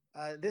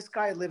This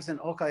guy lives in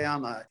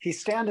Okayama. He's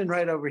standing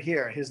right over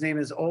here. His name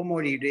is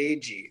Omori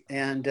Reiji.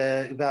 And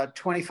about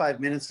 25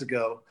 minutes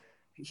ago,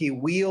 he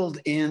wheeled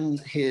in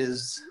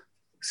his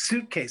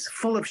suitcase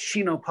full of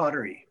Shino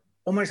pottery.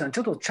 Omori-san, ち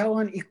ょっと茶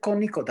碗1個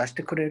2個出し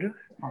てくれる?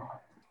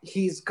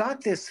 He's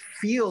got this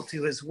feel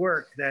to his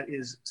work that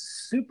is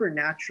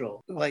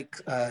supernatural, like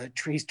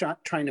he's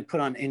not trying to put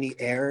on any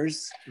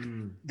airs.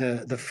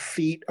 The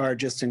feet are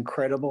just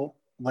incredible,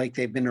 like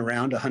they've been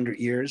around 100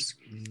 years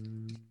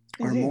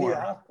or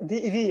more.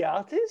 The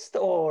artist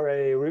or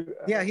a...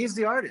 Yeah, he's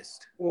the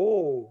artist.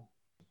 Oh.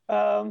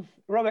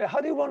 Robert, how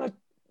do you want to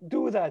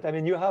do that? I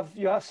mean, you have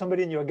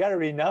somebody in your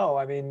gallery now.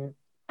 I mean,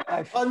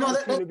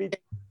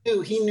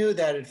 he knew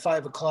that at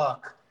 5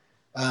 o'clock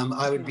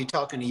I would be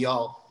talking to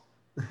y'all.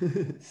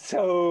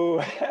 So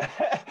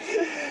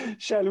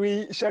shall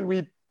we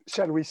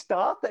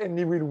start and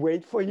we will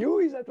wait for you?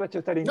 Is that what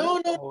you're telling me? No.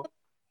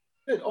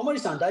 Good.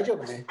 Omori-san, 大丈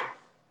夫ね?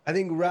 I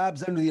think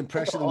Rob's under the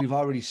impression that we've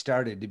already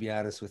started, to be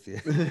honest with you.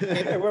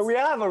 Well, we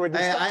have already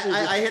started.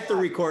 I hit the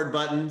record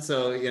button,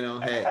 so,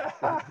 hey,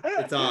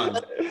 it's on.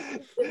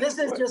 This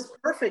is just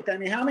perfect. I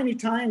mean, how many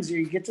times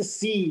you get to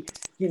see,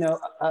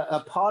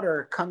 a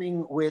potter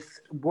coming with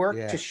work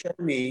to show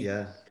me,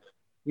 to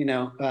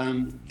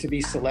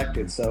be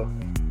selected. So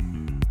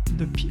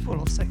the people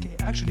of sake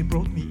actually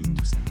brought me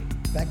into sake.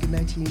 Back in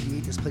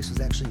 1988, this place was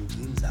actually in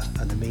Ginza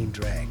on the main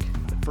drag.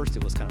 At first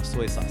it was kind of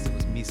soy sauce, it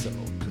was miso.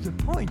 To the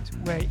point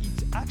where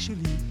it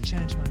actually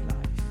changed my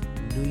life.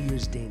 New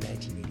Year's Day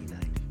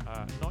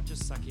 1989. Not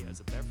just sake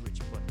as a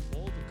beverage, but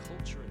all the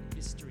culture and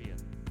history.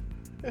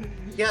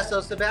 Yeah,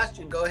 so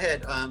Sebastian, go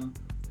ahead. I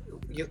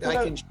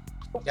can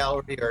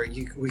gallery, or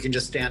we can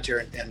just stand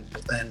here and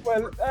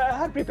well, I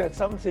had prepared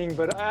something,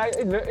 but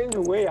in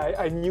a way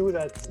I knew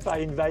that by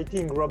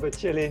inviting Robert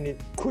Yellin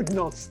it could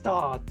not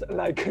start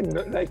like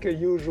a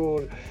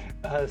usual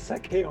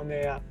Sake on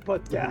Air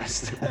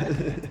podcast.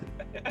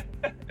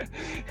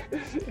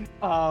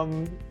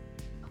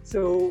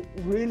 So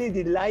really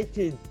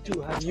delighted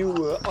to have you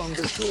on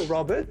the show,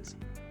 Robert.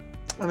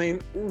 I mean,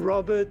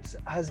 Robert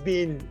has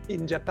been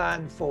in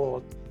Japan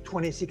for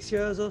 26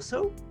 years or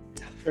so.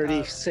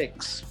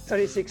 36.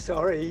 36,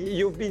 sorry.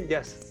 You've been,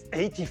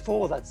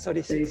 84, that's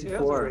 36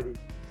 years already.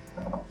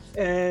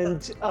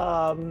 And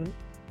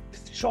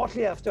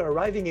shortly after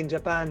arriving in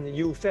Japan,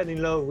 you fell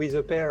in love with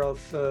a pair of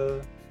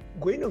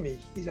Guenomi,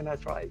 isn't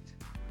that right?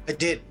 I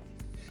did.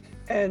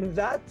 And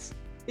that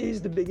is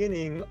the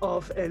beginning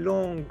of a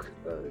long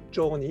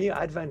journey,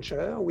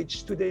 adventure,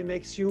 which today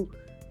makes you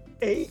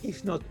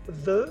if not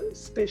the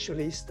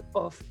specialist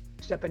of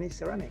Japanese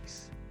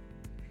ceramics.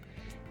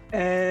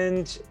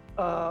 And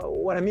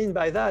what I mean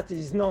by that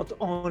is not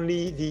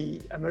only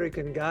the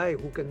American guy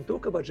who can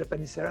talk about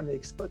Japanese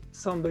ceramics, but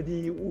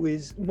somebody who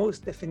is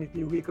most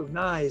definitely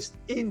recognized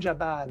in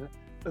Japan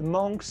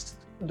amongst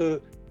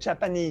the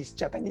Japanese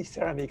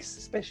ceramics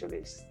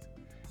specialists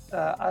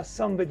as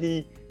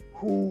somebody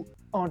who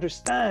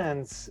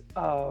understands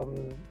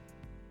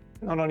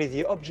not only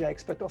the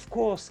objects, but of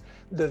course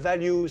the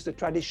values, the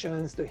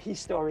traditions, the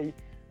history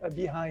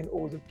behind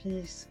all the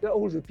pieces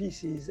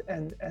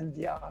and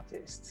the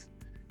artists.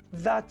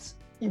 That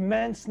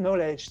immense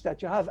knowledge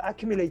that you have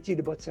accumulated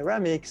about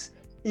ceramics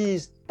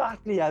is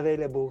partly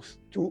available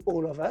to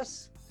all of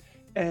us.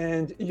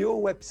 And your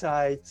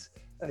website,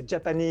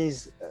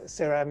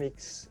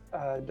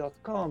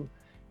 JapaneseCeramics.com,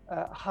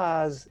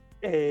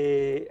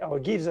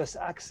 gives us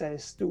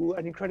access to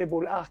an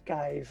incredible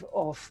archive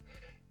of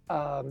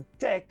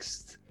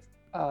text,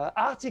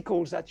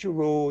 articles that you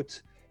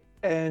wrote,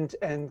 and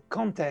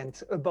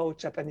content about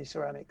Japanese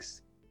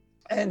ceramics.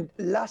 And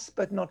last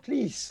but not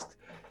least,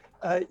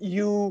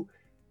 you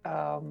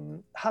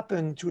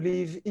happen to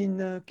live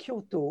in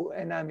Kyoto,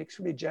 and I'm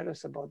extremely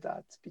jealous about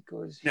that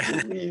because you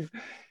live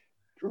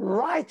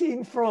right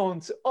in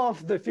front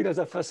of the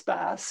Philosopher's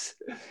Pass,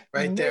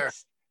 right there,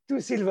 to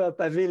Silver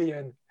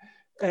Pavilion,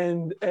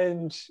 and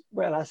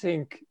well, I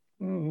think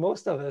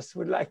most of us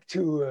would like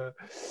to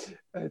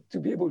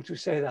be able to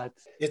say that.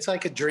 It's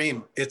like a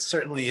dream. It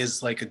certainly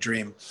is like a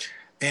dream.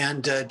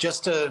 And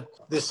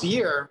this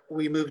year,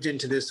 we moved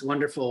into this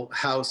wonderful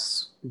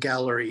house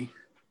gallery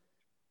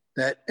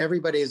that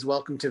everybody is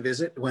welcome to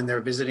visit when they're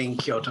visiting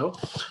Kyoto.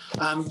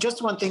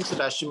 Just one thing,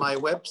 Sebastian, my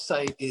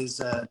website is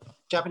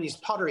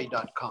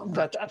JapanesePottery.com.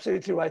 That's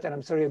absolutely right, and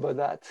I'm sorry about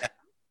that.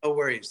 No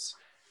worries.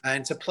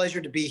 And it's a pleasure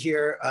to be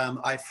here.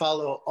 I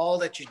follow all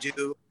that you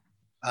do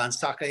on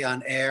Sake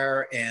on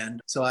Air,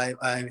 and so I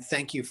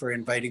thank you for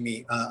inviting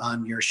me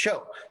on your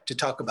show to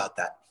talk about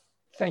that.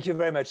 Thank you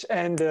very much.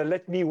 And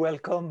let me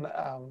welcome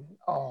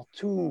our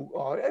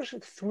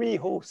three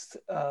hosts,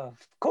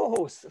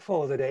 co-hosts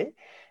for the day.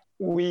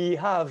 We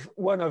have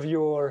one of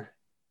your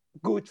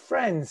good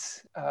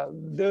friends,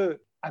 the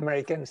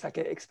American sake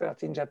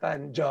expert in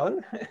Japan,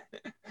 John.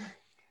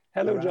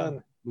 Hello,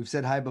 John. We've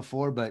said hi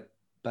before, but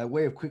by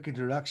way of quick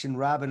introduction,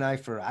 Rob and I,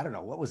 for, I don't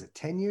know, what was it,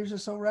 10 years or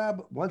so,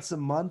 Rob? Once a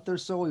month or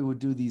so, we would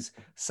do these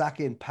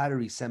sake and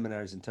pottery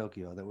seminars in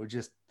Tokyo that were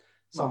just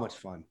so much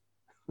fun.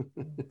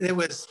 It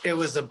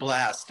was a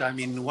blast. I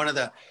mean, one of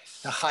the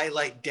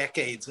highlight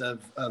decades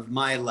of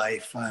my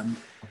life.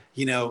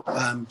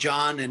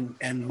 John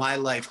and my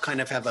life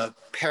kind of have a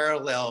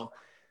parallel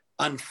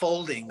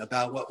unfolding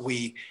about what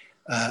we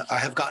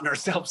have gotten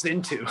ourselves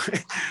into,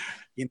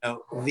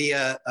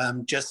 via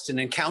just an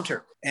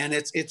encounter. And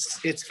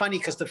it's funny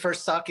because the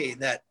first sake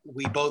that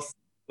we both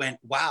went,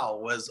 wow,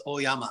 was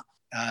Oyama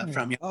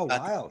from. Oh,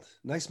 wild.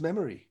 Nice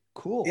memory.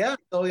 Cool. Yeah,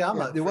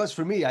 Oyama. Yeah, it was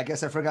for me. I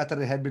guess I forgot that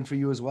it had been for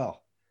you as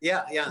well.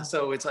 Yeah.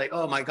 So it's like,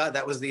 oh my God,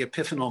 that was the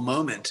epiphanal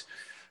moment.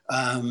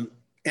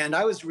 And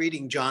I was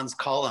reading John's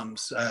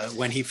columns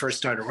when he first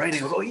started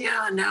writing. Oh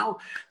yeah, now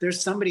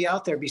there's somebody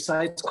out there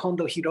besides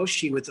Kondo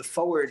Hiroshi with the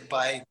foreword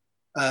by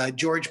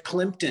George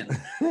Plimpton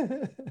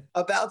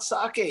about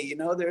sake.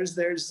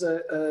 There's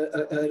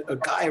a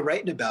guy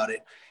writing about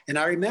it. And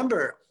I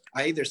remember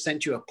I either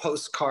sent you a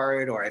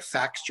postcard or I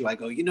faxed you. I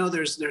go,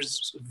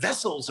 there's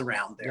vessels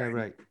around there.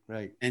 Yeah,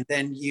 right. And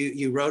then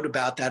you wrote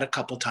about that a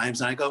couple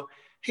times. And I go,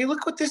 hey,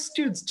 look what this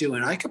dude's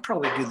doing. I could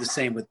probably do the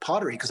same with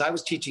pottery because I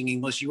was teaching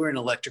English. You were an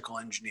electrical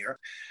engineer.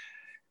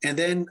 And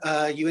then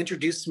you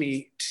introduced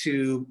me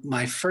to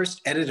my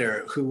first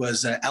editor, who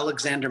was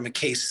Alexander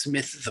Mackay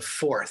Smith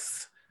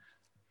IV.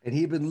 And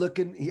he'd been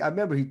looking, I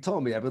remember he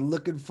told me, I've been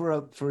looking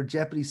for a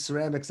Japanese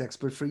ceramics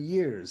expert for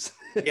years.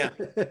 Yeah.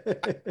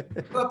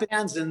 Up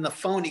hands in the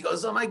phone. He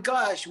goes, oh my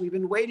gosh, we've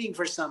been waiting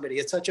for somebody.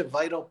 It's such a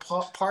vital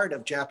part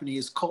of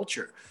Japanese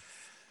culture.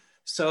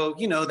 So,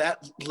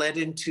 that led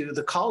into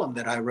the column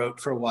that I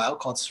wrote for a while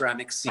called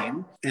Ceramic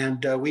Scene.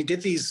 And we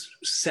did these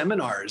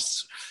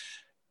seminars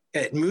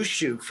at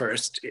Mushu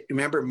first.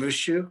 Remember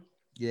Mushu?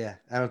 Yeah,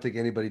 I don't think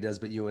anybody does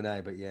but you and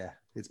I, but yeah.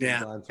 It's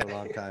been gone for a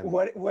long time.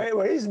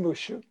 Where is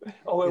Mushu?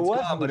 Oh, it was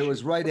gone, but it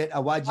was right at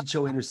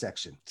Awajicho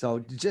intersection. So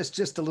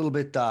just a little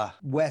bit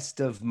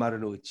west of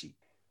Marunouchi.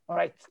 All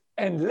right.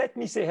 And let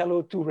me say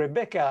hello to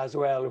Rebecca as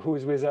well,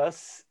 who's with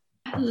us.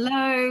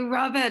 Hello,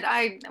 Robert.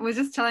 I was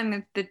just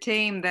telling the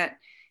team that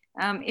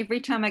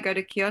every time I go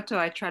to Kyoto,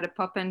 I try to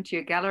pop into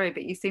your gallery,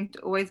 but you seem to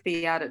always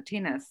be out at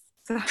tennis.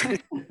 So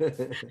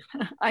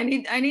I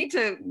need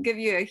to give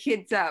you a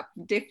heads up,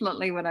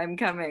 definitely, when I'm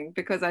coming,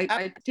 because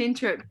I tend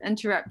to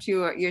interrupt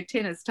your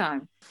tennis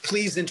time.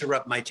 Please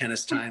interrupt my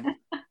tennis time.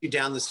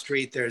 Down the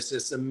street, there's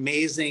this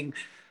amazing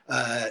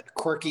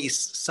quirky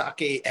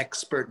sake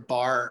expert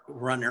bar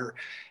runner.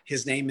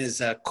 His name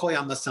is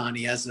Koyama-san.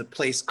 He has a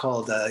place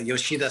called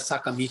Yoshida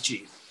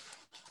Sakamichi.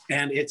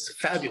 And it's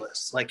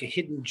fabulous, like a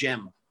hidden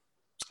gem.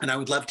 And I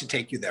would love to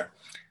take you there.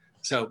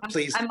 So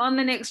please. I'm on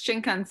the next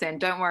Shinkansen.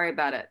 Don't worry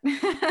about it.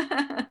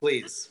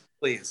 Please.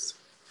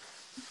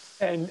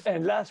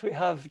 And last we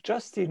have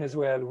Justin as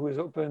well, who has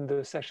opened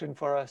the session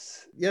for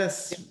us.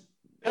 Yes.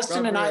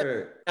 Justin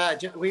Robert.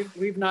 And I,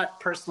 we've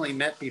not personally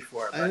met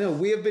before. I know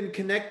we have been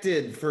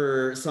connected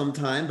for some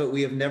time, but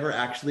we have never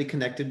actually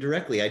connected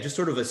directly. I just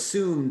sort of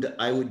assumed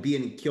I would be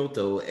in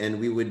Kyoto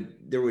and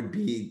there would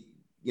be,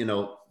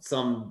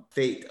 some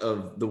fate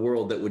of the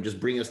world that would just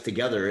bring us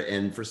together.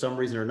 And for some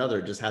reason or another,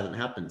 it just hasn't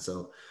happened.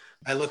 So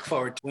I look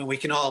forward to when we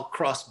can all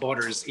cross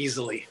borders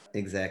easily.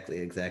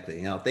 Exactly.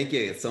 Thank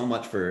you so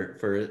much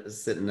for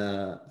sitting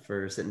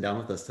down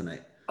with us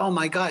tonight. Oh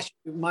my gosh,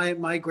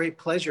 my great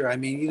pleasure. I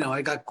mean,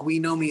 I got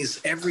guinomis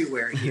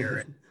everywhere here,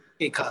 and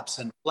teacups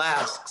and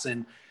flasks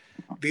and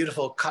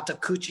beautiful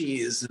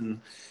katakuchis,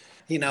 and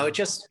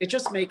it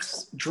just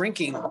makes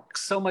drinking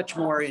so much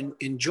more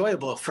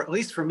enjoyable, for at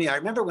least for me. I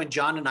remember when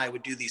John and I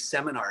would do these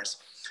seminars,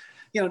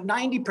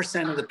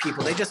 90% of the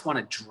people, they just want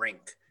to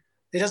drink.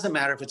 It doesn't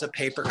matter if it's a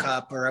paper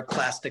cup or a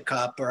plastic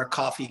cup or a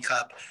coffee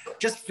cup,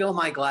 just fill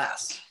my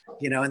glass,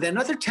 and then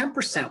another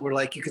 10% were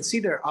like, you could see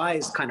their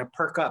eyes kind of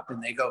perk up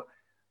and they go,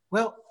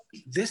 well,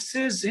 this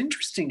is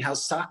interesting how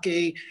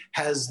sake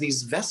has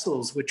these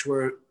vessels which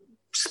were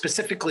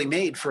specifically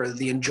made for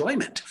the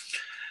enjoyment.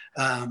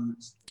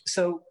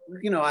 So,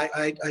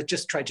 I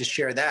just tried to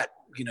share that,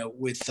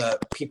 with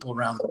people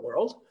around the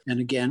world. And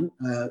again,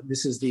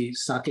 this is the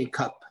sake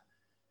cup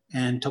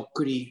and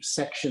tokkuri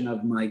section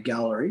of my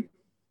gallery.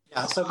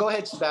 Yeah, so go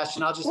ahead,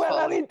 Sebastian. I'll just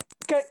follow.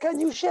 Can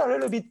you share a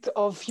little bit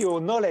of your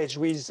knowledge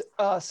with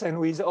us and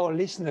with our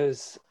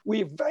listeners?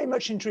 We're very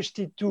much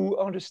interested to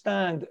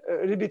understand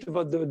a little bit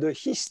about the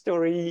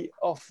history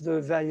of the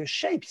various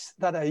shapes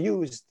that are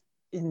used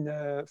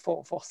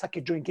for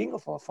sake drinking,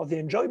 or for the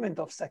enjoyment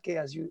of sake,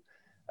 as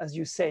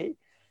you say,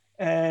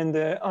 and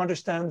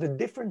understand the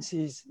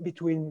differences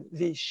between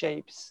these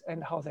shapes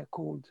and how they're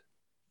called.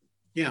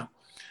 Yeah,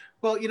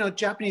 well,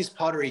 Japanese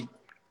pottery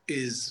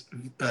is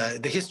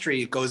the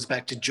history goes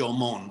back to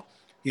Jomon,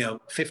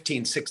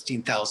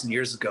 16,000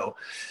 years ago.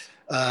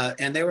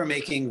 And they were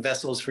making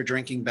vessels for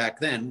drinking back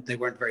then. They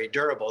weren't very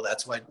durable.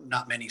 That's why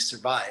not many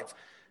survive,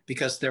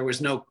 because there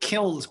was no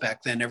kilns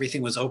back then.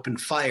 Everything was open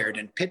fired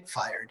and pit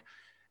fired.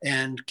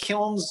 And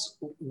kilns,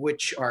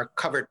 which are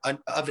covered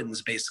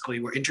ovens basically,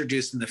 were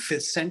introduced in the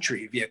 5th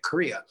century via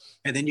Korea.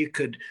 And then you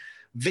could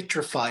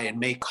vitrify and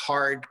make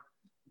hard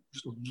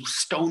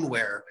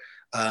stoneware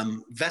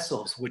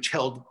vessels which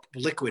held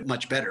liquid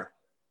much better.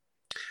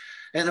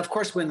 And of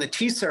course, when the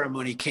tea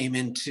ceremony came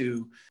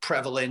into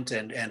prevalent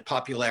and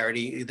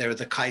popularity, there were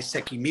the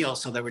kaiseki meal,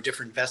 so there were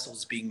different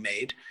vessels being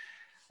made.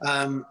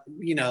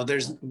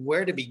 There's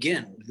where to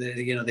begin.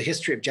 The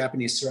history of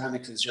Japanese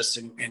ceramics is just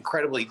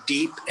incredibly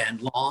deep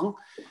and long.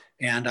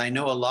 And I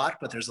know a lot,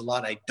 but there's a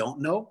lot I don't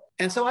know.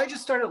 And so I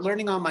just started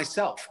learning on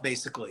myself,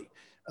 basically.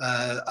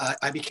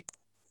 I became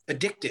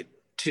addicted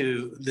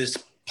to this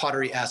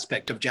pottery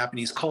aspect of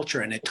Japanese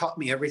culture, and it taught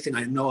me everything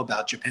I know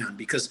about Japan,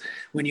 because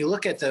when you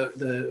look at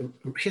the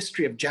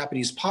history of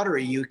Japanese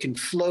pottery, you can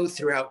flow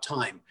throughout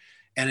time,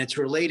 and it's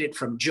related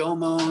from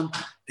Jomon,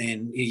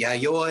 in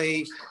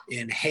Yayoi,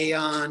 in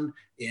Heian,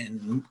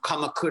 in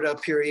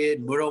Kamakura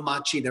period,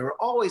 Muromachi. There were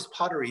always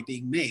pottery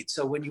being made.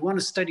 So when you want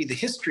to study the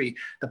history,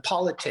 the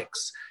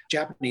politics,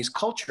 Japanese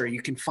culture,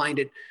 you can find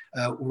it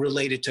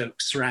related to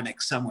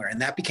ceramics somewhere, and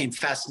that became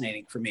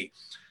fascinating for me.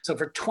 So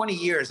for 20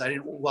 years, I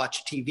didn't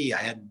watch TV. I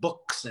had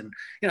books. And,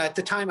 at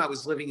the time I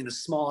was living in a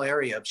small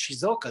area of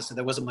Shizuoka, so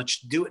there wasn't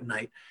much to do at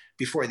night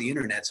before the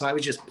internet. So I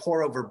would just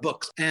pore over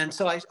books. And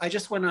so I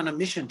just went on a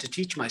mission to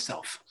teach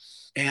myself.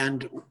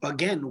 And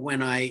again,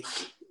 when I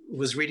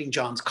was reading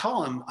John's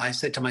column, I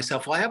said to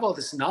myself, well, I have all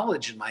this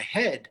knowledge in my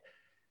head,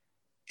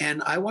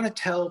 and I want to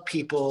tell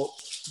people,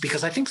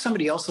 because I think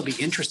somebody else will be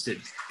interested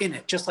in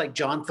it, just like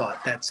John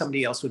thought that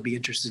somebody else would be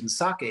interested in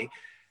sake.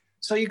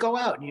 So you go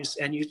out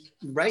and you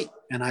write,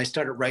 and I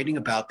started writing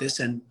about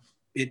this, and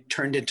it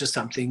turned into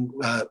something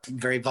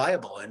very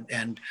viable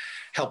and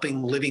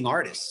helping living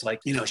artists.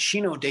 Like,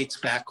 Shino dates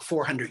back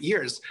 400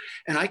 years,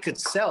 and I could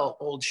sell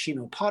old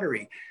Shino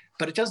pottery,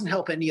 but it doesn't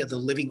help any of the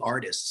living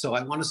artists. So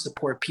I want to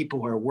support people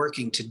who are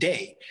working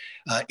today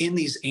in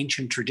these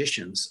ancient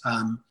traditions,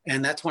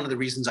 and that's one of the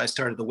reasons I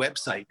started the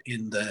website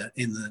in the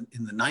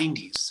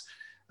 90s.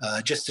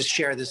 Just to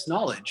share this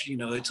knowledge.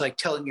 It's like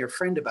telling your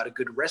friend about a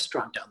good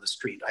restaurant down the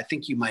street. I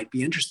think you might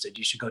be interested.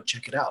 You should go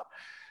check it out.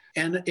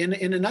 And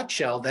in a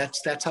nutshell,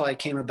 that's how I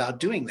came about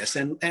doing this.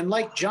 And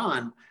like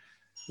John,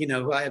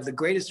 who I have the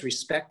greatest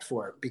respect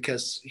for,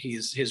 because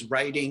his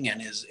writing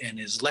and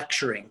his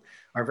lecturing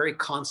are very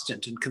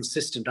constant and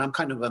consistent. I'm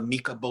kind of a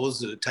Mika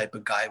Bozu type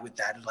of guy with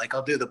that. Like,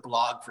 I'll do the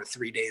blog for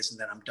 3 days and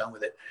then I'm done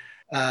with it.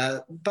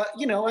 But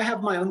I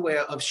have my own way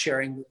of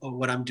sharing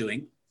what I'm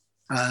doing.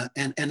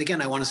 And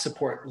again, I want to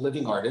support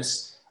living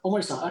artists.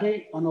 Omori-san,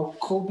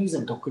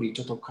 Kobe-zen tokkuri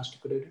chotto kashite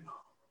kureru?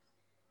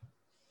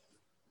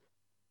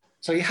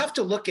 So you have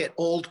to look at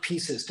old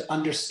pieces to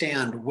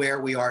understand where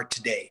we are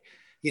today.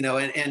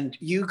 And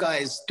you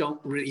guys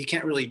you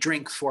can't really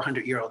drink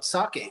 400-year-old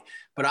sake,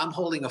 but I'm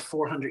holding a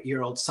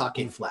 400-year-old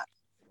sake flask.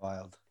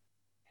 Wild.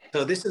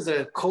 So this is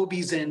a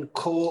Kobe-zen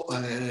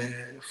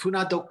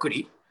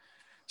funadokuri.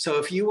 So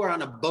if you were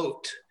on a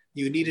boat,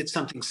 you needed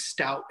something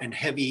stout and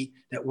heavy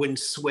that wouldn't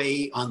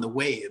sway on the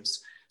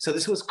waves. So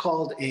this was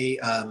called a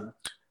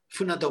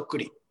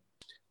funadokuri,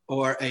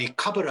 or a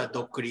kabura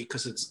dokuri,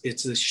 because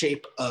it's the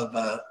shape of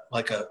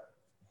like a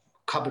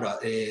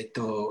kabura,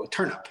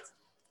 turnip.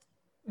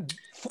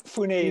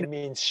 Fune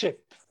means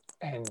ship,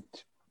 and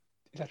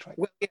is that right?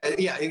 Well,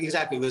 yeah,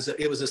 exactly.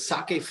 It was a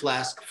sake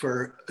flask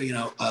for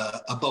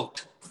a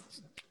boat.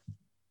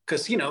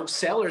 Because,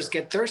 sailors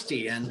get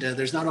thirsty, and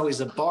there's not always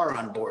a bar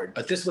on board,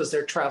 but this was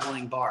their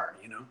traveling bar,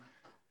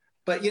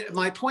 But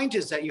my point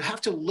is that you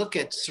have to look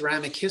at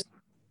ceramic history,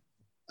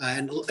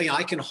 and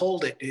I can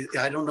hold it.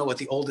 I don't know what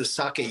the oldest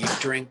sake you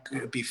drank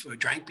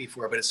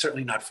before, but it's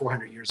certainly not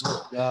 400 years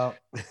old. No.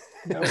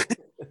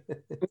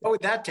 What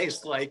would that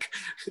taste like?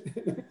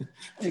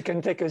 You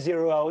can take a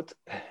zero out.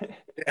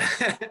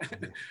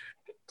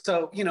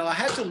 So, I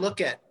had to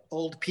look at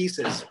old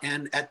pieces,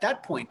 and at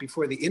that point,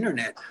 before the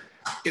internet,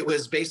 it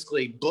was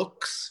basically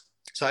books.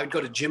 So I would go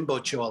to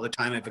Jimbocho all the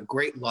time. I have a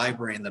great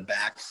library in the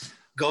back,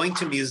 going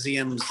to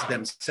museums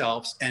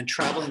themselves and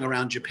traveling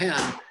around Japan,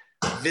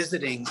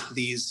 visiting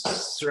these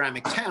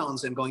ceramic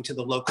towns and going to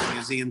the local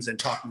museums and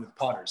talking with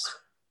potters.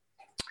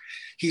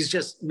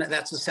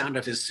 That's the sound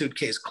of his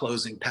suitcase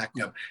closing,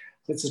 packing up.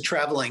 It's a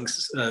traveling,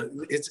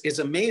 it's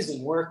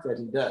amazing work that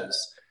he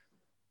does.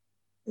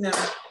 Now,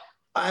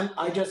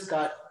 I just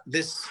got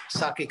this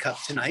sake cup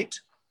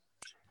tonight.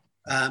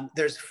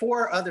 There's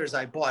 4 others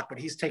I bought, but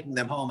he's taking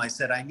them home. I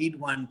said, I need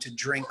one to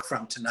drink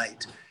from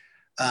tonight.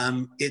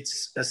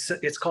 It's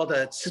called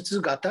a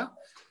tsutugata.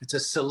 It's a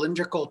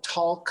cylindrical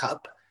tall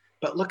cup,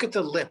 but look at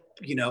the lip,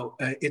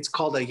 it's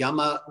called a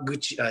Yamamichi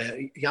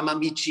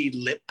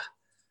lip.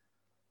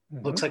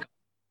 Mm-hmm. Looks like a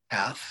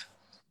path.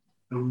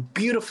 A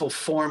beautiful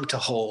form to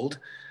hold.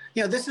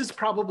 This is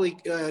probably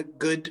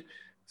good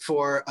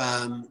for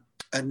a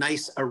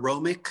nice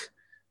aromatic,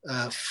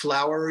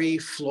 flowery,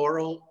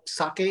 floral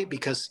sake,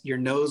 because your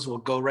nose will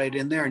go right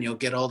in there and you'll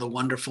get all the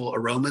wonderful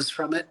aromas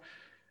from it.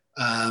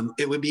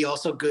 It would be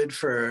also good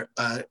for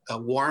a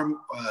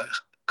warm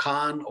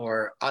kan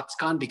or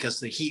atsukan, because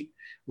the heat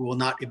will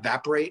not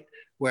evaporate.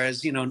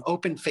 Whereas, an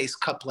open face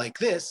cup like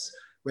this,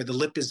 where the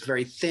lip is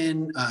very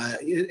thin,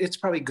 it's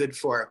probably good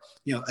for,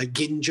 a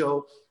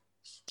ginjo,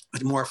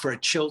 more for a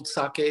chilled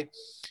sake.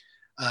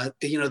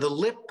 The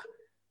lip.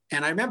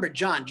 And I remember,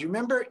 John, do you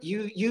remember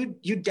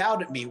you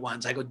doubted me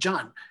once? I go,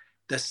 John,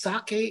 the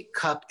sake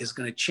cup is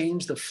going to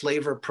change the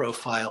flavor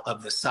profile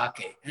of the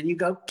sake. And you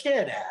go,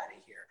 get out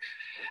of here.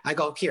 I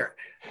go, here,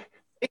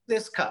 take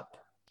this cup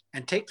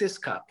and take this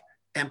cup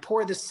and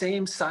pour the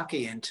same sake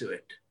into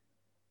it.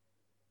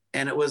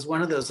 And it was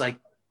one of those like,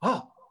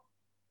 oh,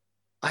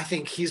 I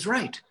think he's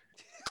right,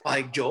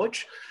 like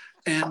George.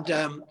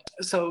 And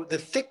so the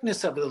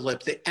thickness of the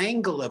lip, the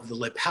angle of the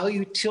lip, how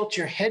you tilt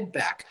your head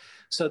back.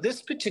 So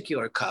this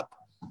particular cup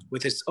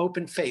with its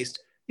open face,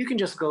 you can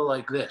just go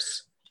like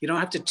this. You don't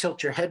have to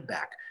tilt your head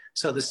back.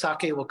 So the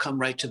sake will come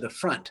right to the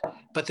front.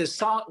 But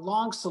this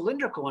long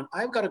cylindrical one,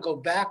 I've got to go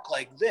back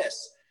like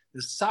this.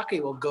 The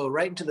sake will go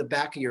right into the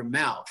back of your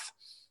mouth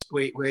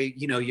where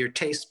you know, your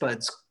taste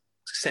buds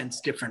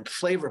sense different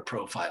flavor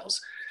profiles.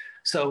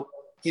 So,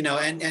 you know,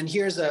 and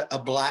here's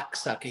a black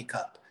sake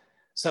cup.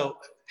 So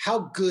how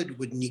good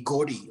would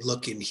Nigori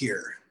look in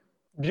here?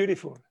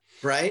 Beautiful.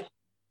 Right?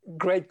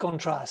 Great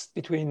contrast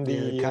between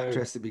the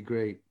contrast would be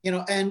great. You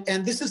know,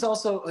 and this is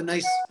also a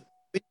nice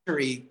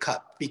wintry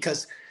cup,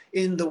 because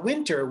in the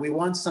winter we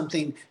want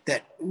something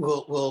that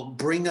will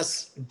bring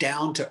us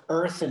down to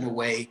earth in a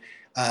way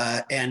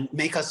and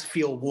make us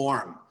feel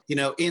warm. You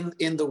know,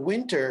 in the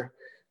winter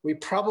we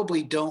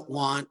probably don't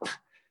want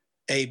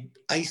a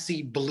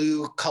icy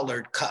blue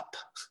colored cup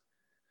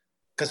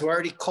because we're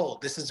already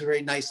cold. This is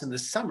very nice in the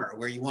summer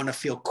where you want to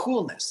feel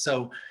coolness.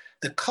 So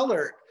the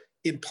color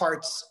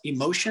imparts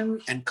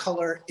emotion, and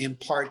color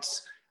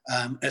imparts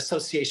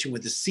association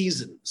with the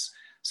seasons.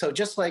 So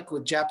just like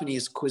with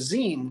Japanese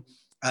cuisine,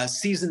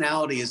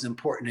 seasonality is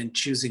important in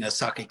choosing a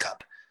sake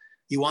cup.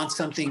 You want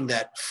something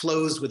that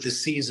flows with the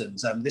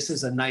seasons. This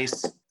is a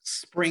nice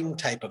spring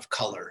type of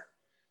color,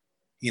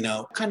 you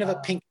know, kind of a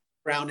pink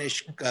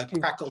brownish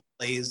crackle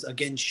glaze.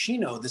 Again,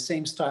 Shino, the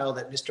same style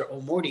that Mr.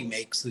 Omori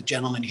makes, the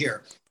gentleman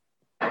here,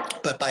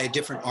 but by a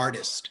different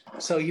artist.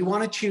 So you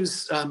want to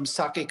choose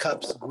sake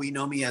cups,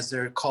 guinomi as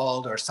they're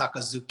called, or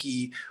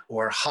sakazuki,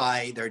 or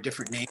hai. There are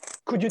different names.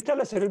 Could you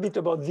tell us a little bit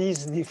about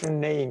these different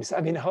names?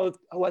 I mean,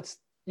 what's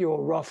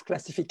your rough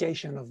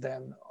classification of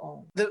them?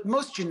 The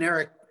most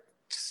generic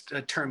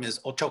term is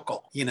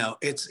ochoko. You know,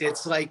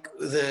 it's like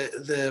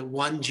the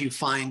ones you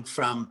find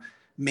from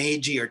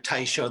Meiji or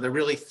Taisho. They're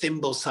really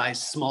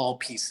thimble-sized small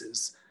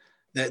pieces.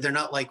 They're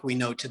not like we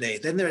know today.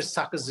 Then there's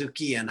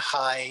sakazuki and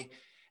hai.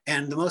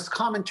 And the most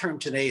common term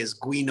today is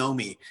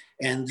guinomi.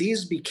 And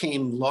these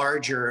became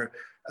larger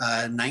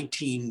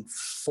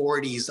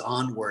 1940s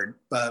onward,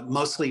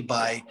 mostly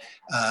by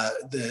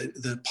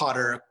the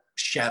potter,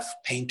 chef,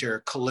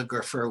 painter,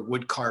 calligrapher,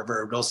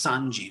 woodcarver,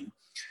 Rosanjin,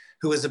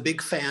 who was a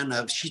big fan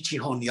of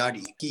Shichihon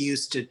Yari. He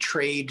used to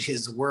trade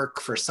his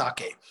work for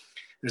sake.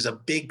 There's a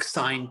big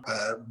sign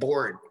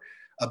board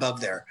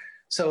above there.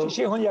 So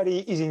Shichihon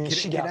Yari is in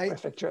Shiga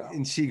Prefecture.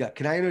 In Shiga.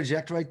 Can I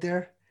interject right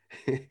there?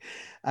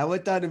 I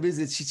went down to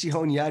visit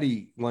Shichihon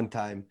Yari one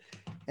time,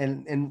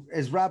 and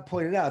as Rob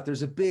pointed out,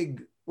 there's a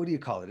big, what do you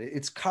call it?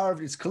 It's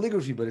carved, it's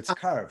calligraphy, but it's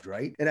carved,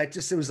 right? And it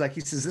was like, he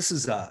says, this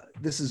is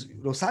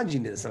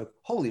Rosanjin did this. I'm like,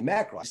 holy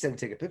mackerel. I just had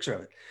to take a picture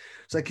of it.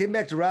 So I came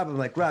back to Rob. I'm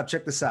like, Rob,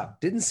 check this out.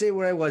 Didn't say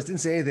where I was,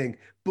 didn't say anything.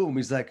 Boom.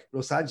 He's like,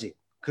 Rosanjin.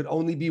 Could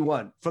only be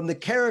one. From the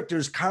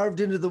characters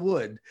carved into the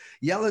wood,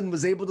 Yellen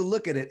was able to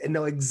look at it and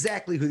know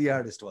exactly who the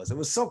artist was. It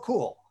was so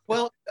cool.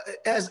 Well,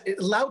 as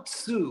Lao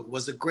Tzu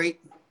was a great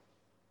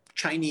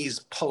Chinese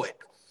poet.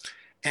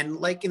 And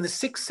like in the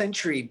 6th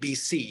century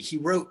BC, he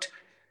wrote,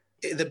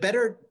 the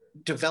better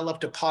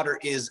developed a potter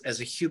is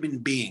as a human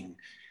being,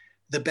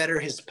 the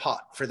better his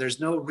pot, for there's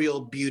no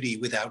real beauty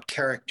without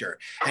character.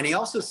 And he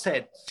also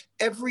said,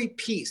 every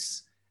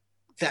piece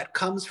that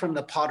comes from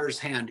the potter's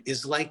hand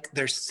is like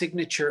their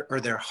signature or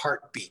their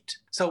heartbeat.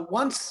 So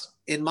once,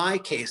 in my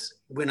case,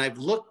 when I've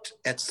looked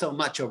at so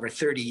much over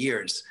 30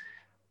 years,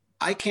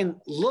 I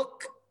can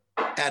look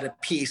at a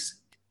piece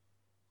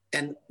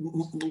and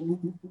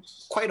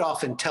quite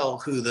often tell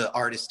who the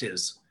artist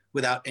is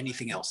without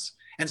anything else.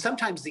 And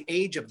sometimes the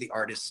age of the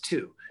artist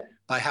too,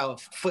 by how a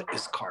foot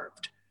is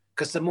carved.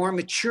 Because the more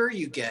mature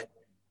you get,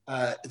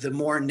 the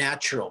more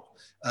natural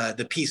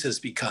the pieces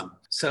become.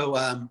 So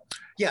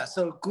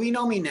so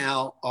guinomi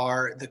now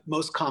are the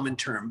most common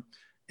term.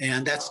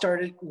 And that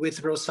started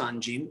with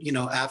Rosanjin, you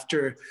know,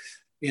 after,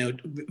 you know,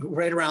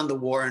 right around the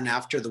war and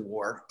after the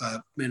war,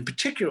 and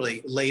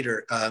particularly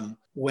later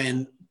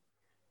when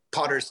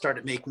potters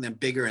started making them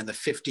bigger in the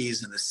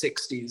 50s and the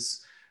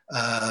 60s,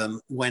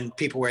 when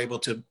people were able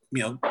to,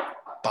 you know,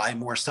 buy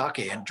more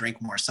sake and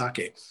drink more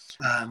sake.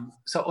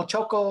 So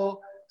ochoko,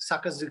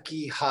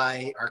 sakazuki,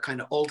 hai are kind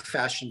of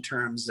old-fashioned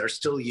terms. They're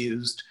still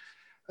used,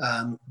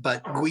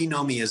 but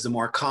guinomi is the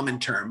more common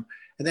term.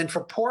 And then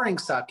for pouring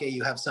sake,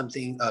 you have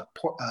something, a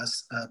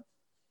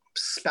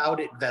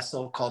spouted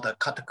vessel called a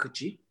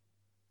katakuchi,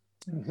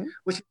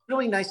 which is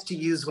really nice to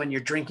use when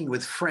you're drinking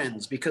with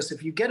friends, because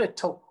if you get a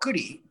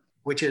tokuri,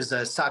 which is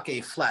a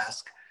sake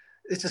flask,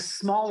 it's a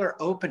smaller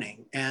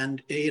opening.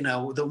 And, you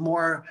know, the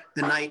more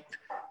the night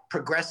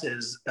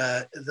progresses,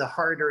 the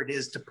harder it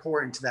is to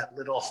pour into that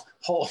little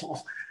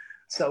hole.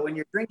 So when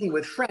you're drinking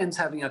with friends,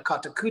 having a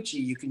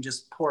katakuchi, you can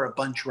just pour a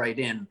bunch right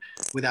in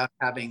without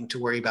having to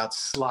worry about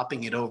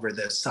slopping it over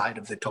the side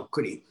of the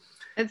tokkuri.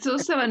 It's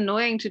also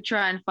annoying to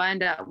try and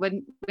find out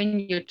when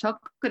your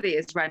tokkuri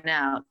is run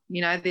out.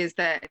 You know, there's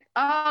that,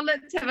 oh,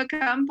 let's have a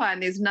kampai,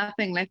 and there's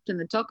nothing left in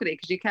the tokkuri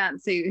because you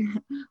can't see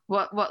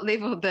what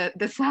level the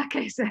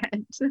sake's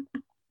at.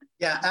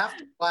 Yeah,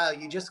 after a while,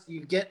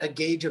 you get a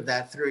gauge of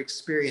that through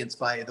experience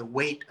by the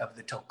weight of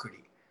the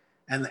tokkuri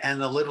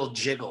and the little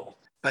jiggle.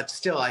 But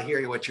still, I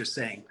hear what you're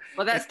saying.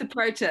 Well, that's the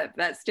pro tip.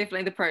 That's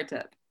definitely the pro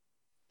tip.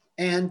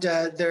 And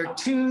there are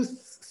two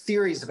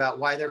theories about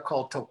why they're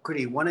called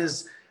tokkuri. One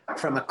is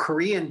from a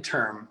Korean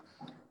term,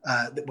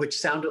 which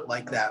sounded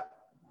like that.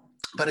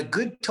 But a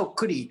good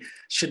tokkuri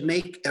should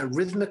make a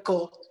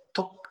rhythmical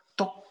tok,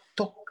 tok,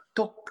 tok,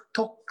 tok,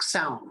 tok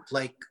sound.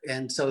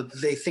 And so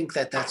they think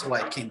that that's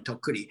why it came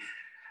tokkuri.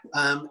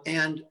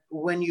 And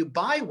when you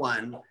buy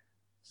one,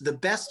 the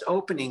best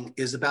opening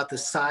is about the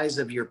size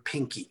of your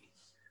pinky.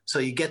 So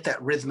you get that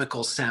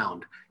rhythmical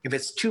sound. If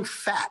it's too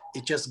fat,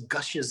 it just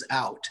gushes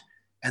out,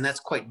 and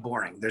that's quite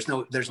boring. There's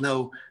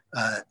no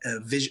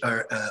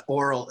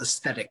oral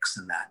aesthetics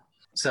in that.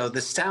 So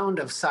the sound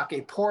of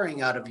sake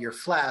pouring out of your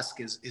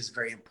flask is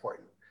very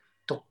important.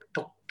 Tok,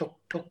 tok, tok,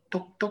 tok,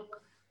 tok,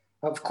 tok.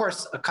 Of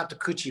course, a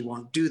katakuchi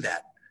won't do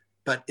that,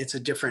 but it's a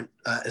different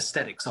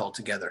aesthetics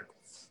altogether.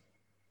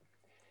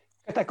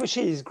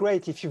 Katakuchi is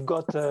great if you've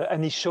got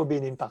an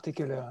ishobin in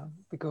particular,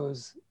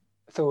 because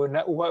so a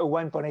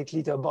 1.8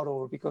 liter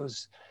bottle,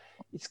 because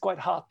it's quite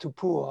hard to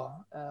pour.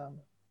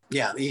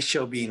 Yeah, the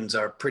ishobins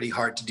are pretty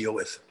hard to deal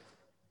with.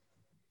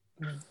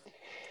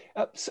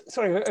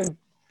 Sorry, a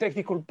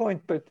technical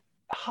point, but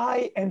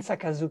hai and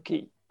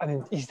sakazuki, I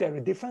mean, is there a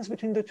difference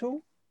between the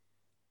two?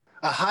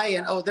 A hai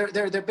and,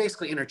 they're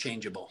basically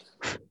interchangeable.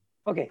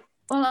 Okay.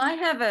 Well, I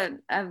have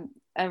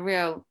a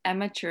real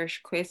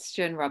amateurish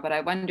question, Robert.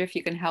 I wonder if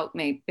you can help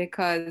me,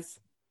 because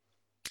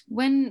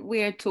when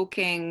we're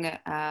talking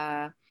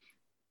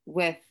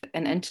with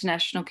an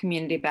international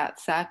community about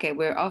sake,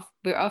 we're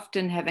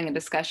often having a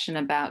discussion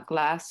about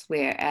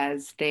glassware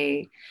as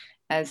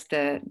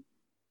the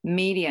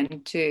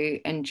medium to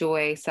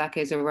enjoy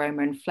sake's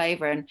aroma and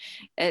flavor. And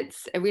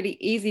it's really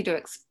easy to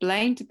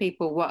explain to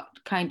people what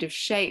kind of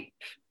shape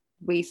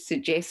we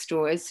suggest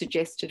or is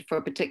suggested for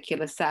a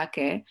particular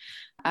sake,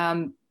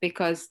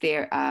 because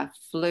there are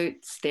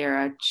flutes, there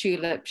are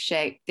tulip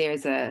shape,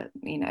 there's a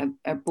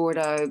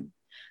Bordeaux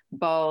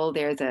bowl,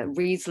 there's a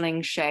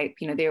Riesling shape,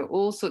 there are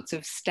all sorts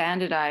of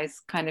standardized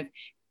kind of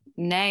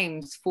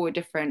names for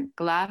different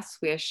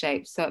glassware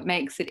shapes. So it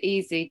makes it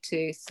easy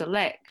to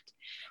select.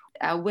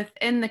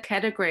 Within the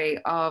category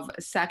of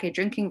sake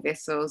drinking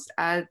vessels,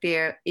 are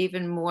there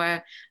even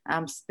more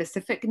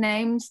specific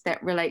names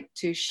that relate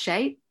to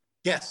shape?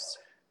 Yes,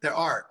 there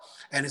are.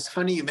 And it's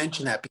funny you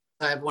mention that, because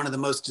I have one of the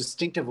most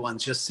distinctive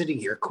ones just sitting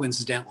here,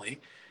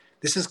 coincidentally.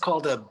 This is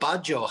called a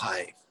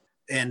bajohai.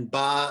 And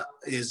ba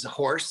is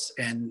horse,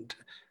 and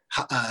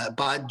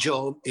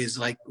bajo is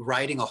like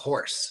riding a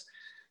horse.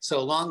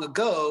 So long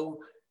ago,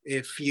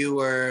 if you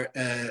were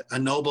a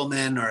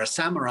nobleman or a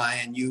samurai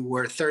and you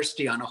were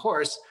thirsty on a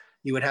horse,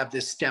 you would have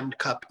this stemmed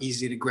cup,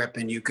 easy to grip,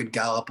 and you could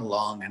gallop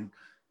along and,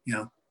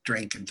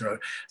 drink and throw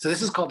it. So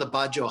this is called a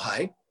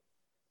bajohai.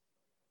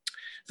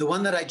 The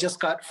one that I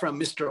just got from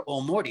Mr.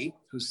 Omori,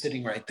 who's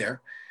sitting right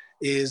there,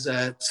 is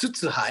a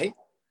tsutsuhai.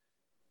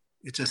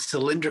 It's a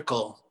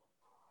cylindrical,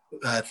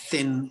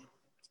 thin,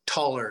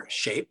 taller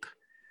shape.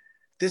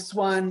 This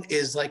one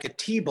is like a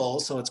tea bowl,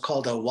 so it's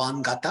called a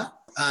wangata.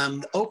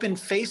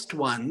 Open-faced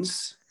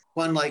ones,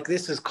 one like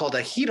this is called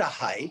a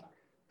hirahai,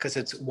 because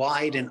it's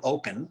wide and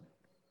open.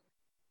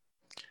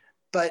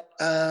 But,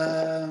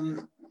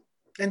 and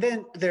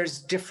then there's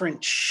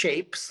different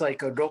shapes,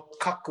 like a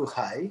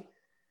rokkakuhai.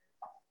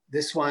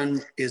 This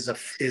one is a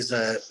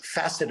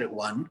faceted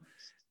one,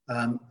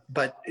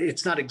 but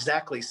it's not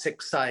exactly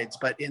 6 sides.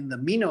 But in the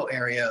Mino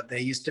area,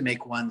 they used to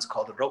make ones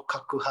called a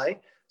rokkakuhai,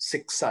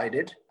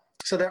 6-sided.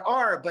 So there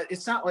are, but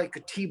it's not like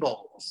a tea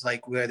bowl,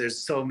 like where there's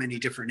so many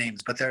different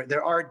names. But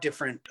there are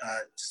different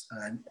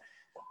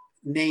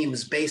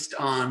names based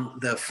on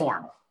the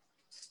form.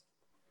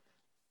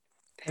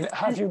 And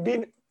have you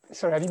been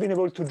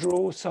able to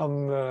draw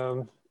some,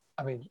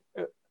 a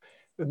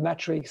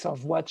matrix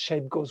of what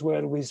shape goes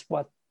well with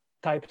what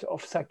type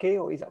of sake,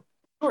 or is that?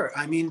 Sure.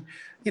 I mean,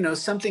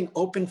 something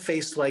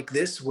open-faced like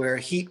this, where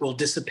heat will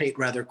dissipate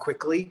rather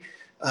quickly,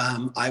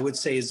 I would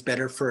say is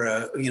better for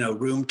a,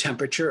 room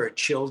temperature or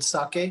chilled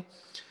sake.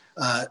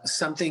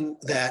 Something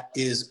that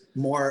is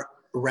more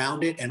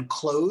rounded and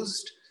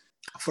closed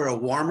for a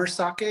warmer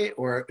sake,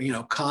 or,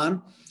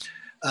 kan,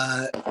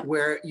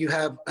 where you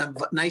have a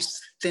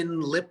nice thin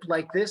lip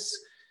like this.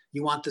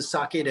 You want the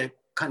sake to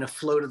kind of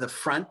flow to the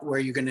front, where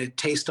you're going to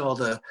taste all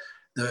the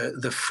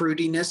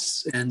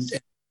fruitiness and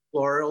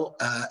floral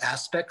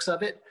aspects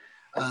of it.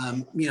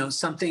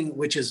 Something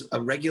which is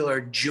a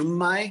regular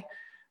junmai,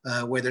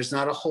 where there's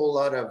not a whole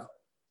lot of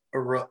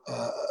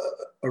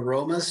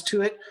aromas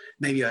to it.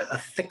 Maybe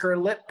a thicker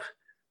lip,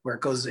 where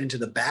it goes into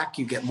the back,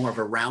 you get more of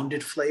a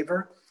rounded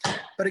flavor.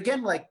 But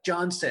again, like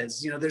John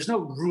says, there's no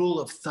rule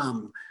of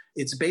thumb.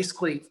 It's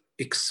basically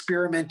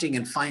experimenting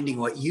and finding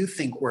what you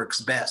think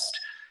works best.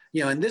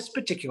 And this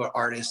particular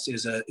artist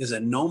is a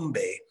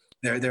Nombe.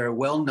 They're a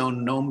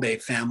well-known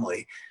Nombe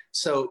family.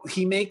 So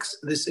he makes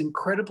this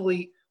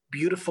incredibly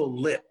beautiful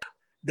lip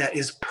that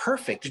is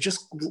perfect. It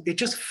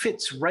just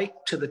fits right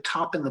to the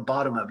top and the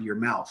bottom of your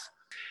mouth.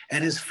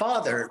 And his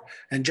father,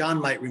 and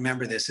John might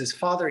remember this, his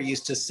father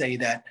used to say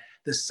that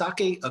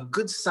a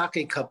good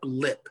sake cup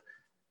lip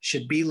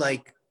should be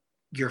like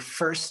your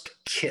first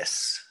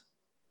kiss.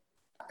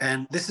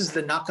 And this is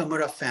the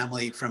Nakamura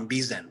family from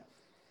Bizen.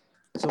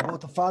 So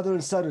both the father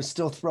and son are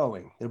still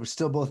throwing. They were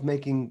still both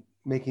making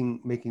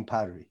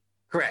pottery.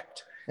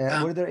 Correct. What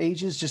are their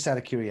ages? Just out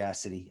of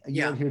curiosity.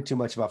 You don't hear too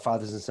much about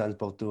fathers and sons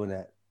both doing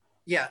that.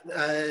 Yeah,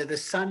 the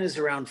son is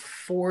around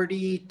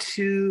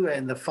 42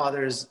 and the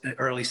father is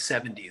early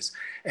 70s.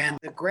 And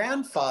the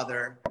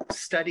grandfather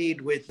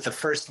studied with the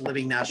first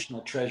living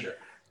national treasure.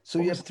 So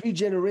you have 3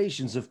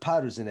 generations of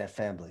potters in that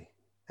family.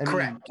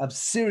 Correct. Of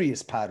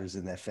serious potters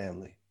in that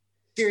family.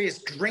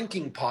 Serious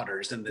drinking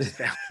potters in this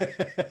family.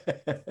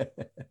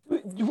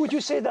 Would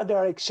you say that there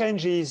are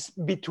exchanges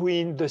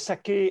between the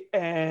sake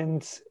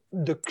and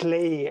the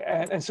clay?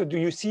 And so do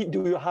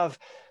you have,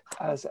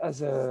 as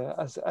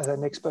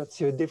an expert,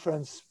 see a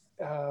difference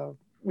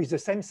with the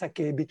same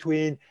sake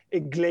between a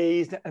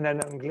glazed and an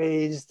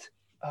unglazed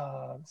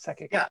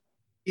sake? Yeah,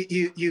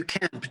 you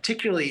can,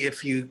 particularly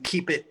if you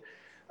keep it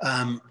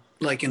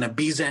like in a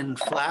Bizen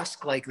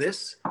flask like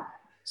this.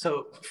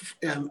 So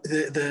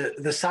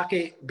the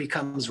sake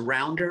becomes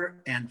rounder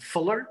and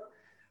fuller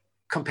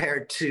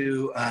compared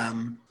to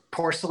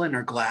porcelain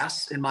or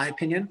glass, in my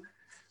opinion,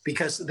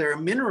 because there are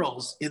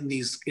minerals in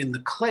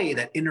the clay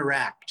that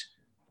interact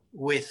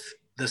with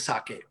the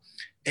sake.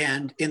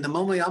 And in the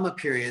Momoyama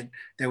period,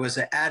 there was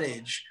an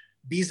adage,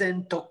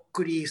 Bizen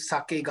tokkuri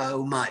sake ga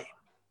umai,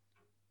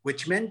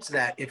 which meant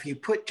that if you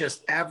put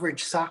just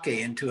average sake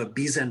into a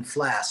Bizen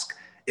flask,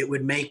 it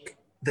would make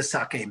the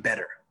sake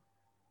better.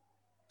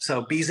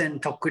 So Bizen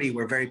tokkuri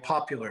were very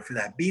popular for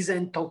that.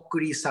 Bizen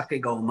tokkuri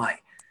sake ga umai.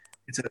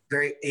 It's a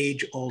very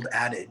age-old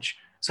adage.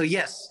 So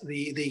yes,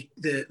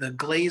 the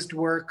glazed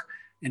work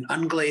and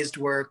unglazed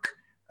work,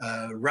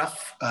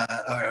 rough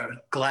or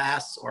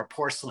glass or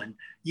porcelain,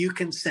 you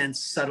can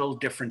sense subtle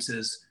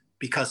differences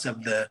because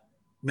of the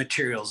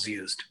materials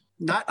used.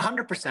 Not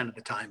 100% of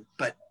the time,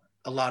 but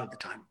a lot of the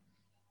time.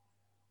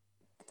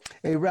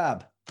 Hey,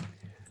 Rob,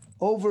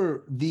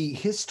 over the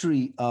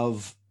history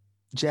of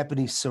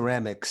Japanese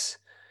ceramics,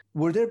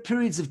 were there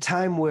periods of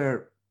time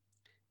where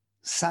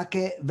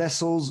sake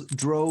vessels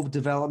drove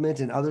development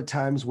and other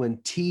times when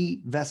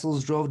tea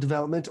vessels drove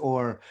development,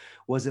 or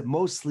was it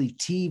mostly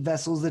tea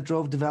vessels that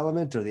drove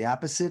development, or the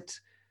opposite?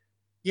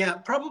 Yeah,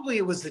 probably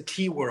it was the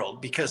tea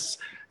world because,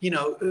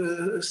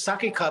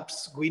 sake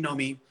cups,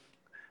 guinomi,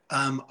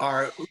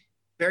 are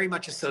very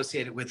much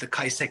associated with the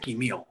kaiseki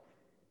meal.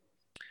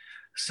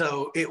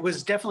 So it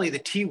was definitely the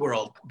tea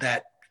world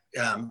that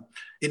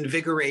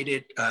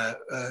invigorated,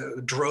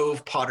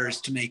 drove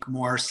potters to make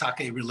more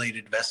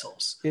sake-related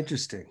vessels.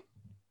 Interesting.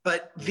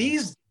 But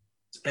these,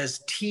 as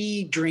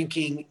tea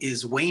drinking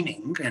is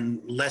waning and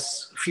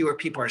fewer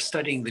people are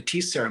studying the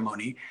tea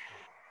ceremony,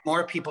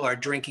 more people are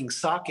drinking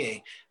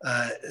sake.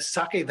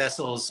 Sake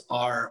vessels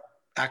are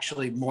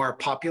actually more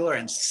popular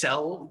and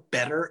sell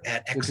better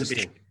at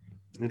exhibition.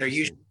 They're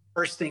usually the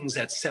first things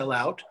that sell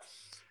out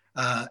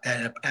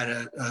at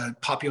a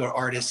popular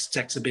artist's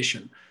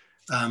exhibition.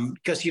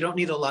 Because you don't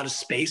need a lot of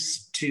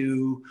space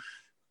to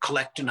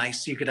collect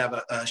you could have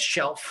a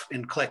shelf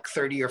and collect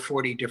 30 or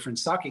 40 different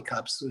sake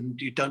cups, and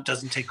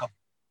doesn't take up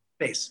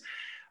space.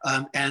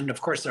 And of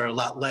course, they're a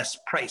lot less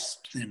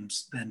priced than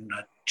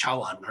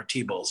chawan or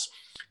tea bowls,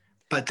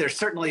 but they're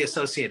certainly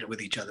associated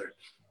with each other.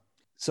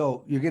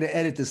 So you're going to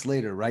edit this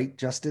later, right,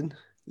 Justin?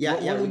 Yeah.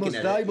 One of the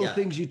most valuable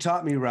things you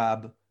taught me,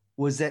 Rob,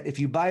 was that if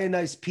you buy a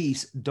nice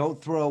piece, don't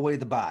throw away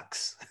the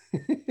box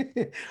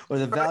or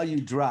the value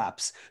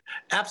drops.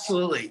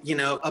 Absolutely.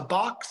 A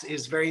box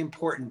is very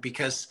important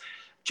because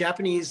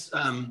Japanese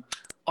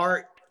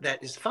art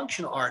that is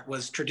functional art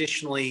was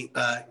traditionally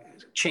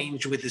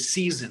changed with the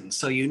seasons.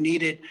 So you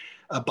needed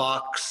a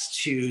box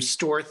to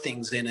store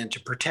things in and to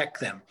protect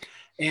them.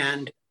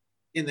 And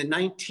in the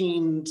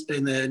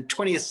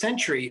 20th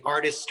century,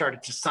 artists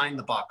started to sign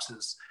the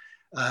boxes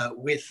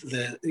with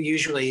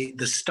usually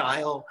the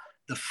style,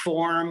 the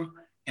form,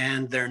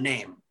 and their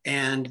name.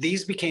 And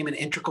these became an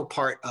integral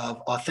part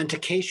of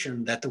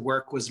authentication that the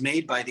work was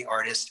made by the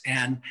artist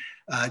and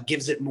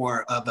gives it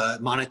more of a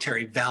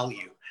monetary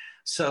value.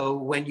 So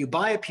when you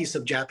buy a piece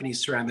of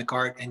Japanese ceramic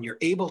art and you're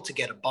able to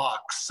get a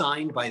box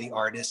signed by the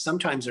artist,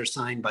 sometimes they're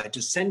signed by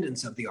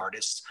descendants of the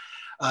artists,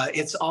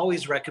 it's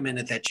always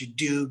recommended that you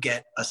do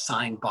get a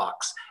signed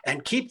box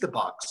and keep the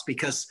box,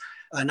 because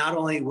Not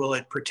only will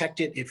it protect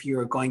it if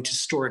you're going to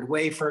store it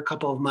away for a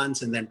couple of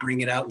months and then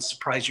bring it out and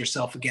surprise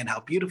yourself again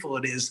how beautiful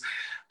it is,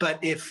 but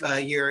if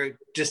your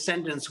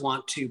descendants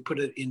want to put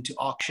it into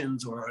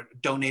auctions or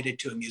donate it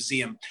to a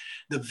museum,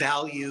 the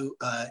value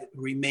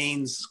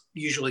remains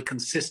usually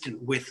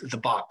consistent with the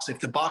box. If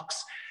the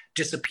box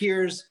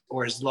disappears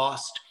or is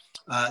lost,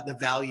 the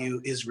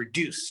value is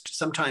reduced,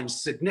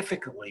 sometimes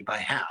significantly by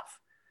half.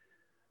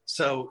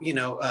 So,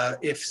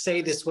 if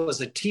say this was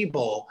a tea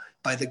bowl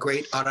by the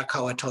great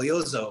Arakawa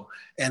Toyozo,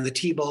 and the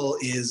tea bowl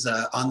is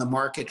on the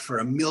market for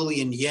 1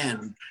 million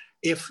yen,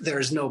 if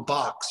there's no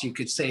box, you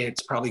could say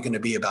it's probably going to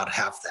be about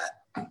half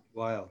that.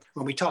 Wild.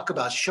 When we talk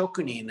about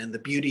shokunin and the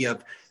beauty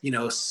of,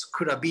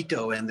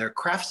 kurabito and their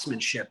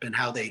craftsmanship and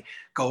how they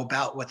go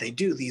about what they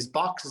do, these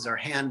boxes are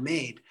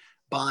handmade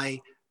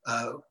by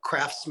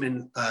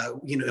craftsmen,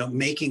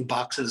 making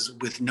boxes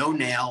with no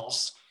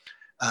nails,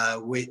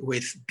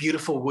 with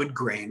beautiful wood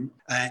grain.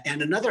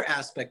 And another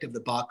aspect of the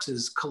box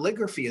is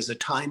calligraphy is a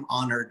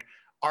time-honored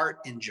art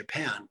in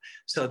Japan.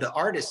 So the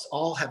artists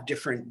all have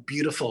different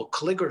beautiful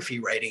calligraphy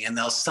writing, and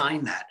they'll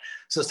sign that.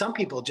 So some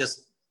people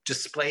just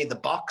display the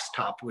box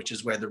top, which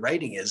is where the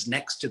writing is,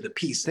 next to the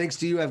piece. Thanks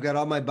to you, I've got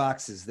all my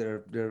boxes.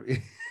 They're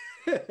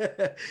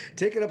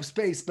taking up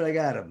space, but I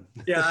got them.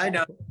 Yeah, I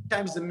know.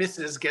 Sometimes the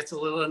missus gets a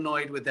little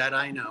annoyed with that,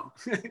 I know.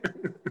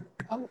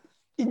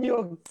 In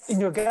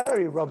your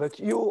gallery, Robert,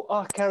 you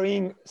are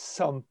carrying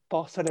some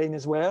porcelain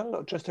as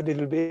well, just a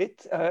little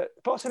bit.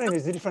 Porcelain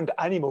is a different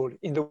animal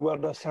in the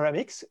world of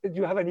ceramics. Do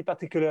you have any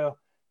particular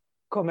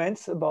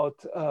comments about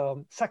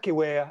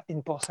sakeware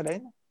in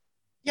porcelain?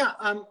 Yeah,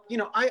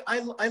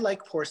 I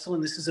like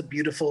porcelain. This is a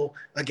beautiful,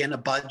 again, a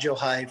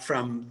bajohai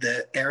from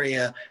the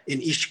area in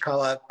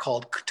Ishikawa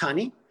called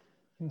Kutani,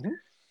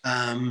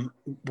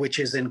 which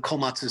is in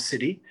Komatsu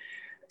City.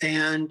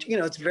 And,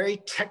 it's very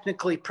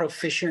technically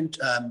proficient,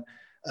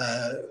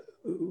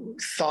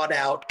 thought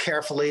out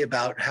carefully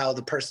about how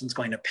the person's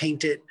going to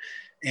paint it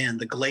and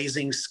the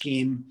glazing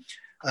scheme.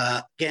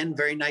 Again,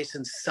 very nice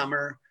in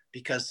summer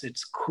because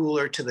it's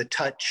cooler to the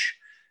touch.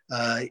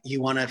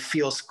 You want to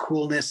feel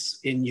coolness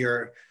in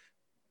your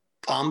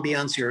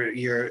ambiance,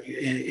 your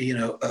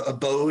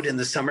abode in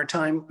the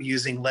summertime,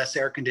 using less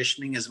air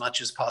conditioning as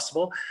much as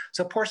possible.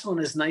 So porcelain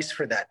is nice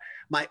for that.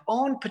 My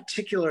own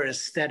particular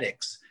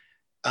aesthetics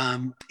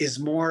is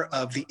more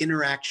of the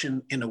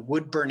interaction in a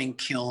wood-burning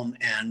kiln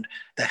and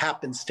the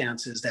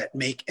happenstances that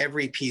make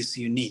every piece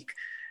unique.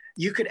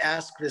 You could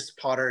ask this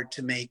potter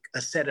to make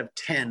a set of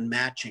 10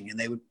 matching, and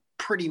they would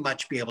pretty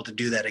much be able to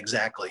do that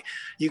exactly.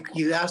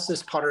 You ask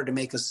this potter to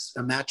make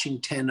a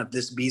matching 10 of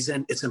this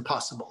bizen, it's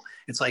impossible.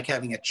 It's like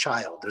having a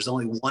child. There's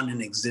only one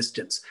in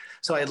existence.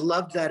 So I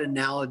love that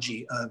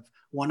analogy of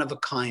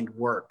one-of-a-kind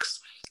works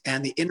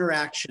and the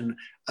interaction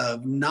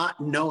of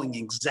not knowing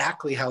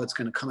exactly how it's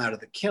going to come out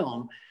of the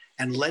kiln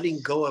and letting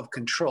go of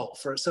control.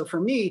 So for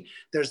me,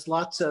 there's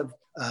lots of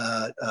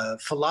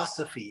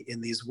philosophy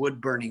in these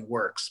wood-burning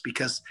works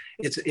because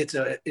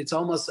it's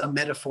almost a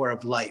metaphor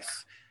of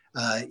life.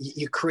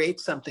 You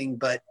create something,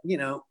 but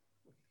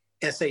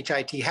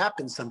SHIT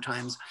happens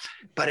sometimes,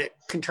 but it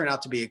can turn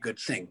out to be a good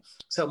thing.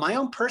 So my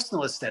own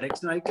personal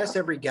aesthetics, and I guess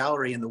every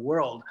gallery in the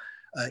world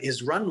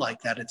is run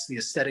like that. It's the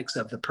aesthetics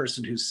of the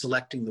person who's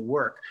selecting the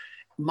work.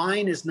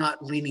 Mine is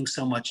not leaning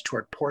so much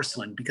toward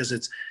porcelain because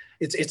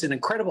it's an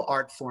incredible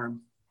art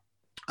form,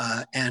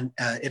 and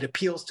it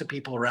appeals to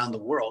people around the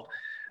world.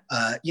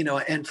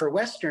 And for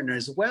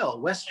Westerners as well,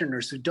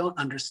 Westerners who don't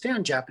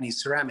understand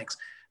Japanese ceramics,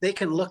 they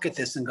can look at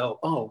this and go,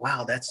 oh,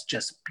 wow, that's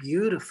just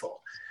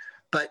beautiful.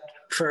 But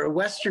for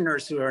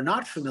Westerners who are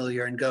not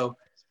familiar and go,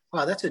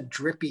 wow, that's a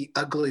drippy,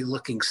 ugly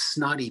looking,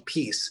 snotty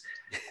piece,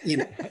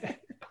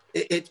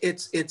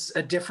 it's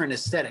a different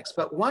aesthetics.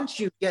 But once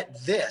you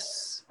get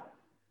this,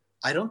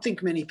 I don't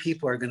think many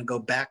people are going to go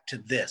back to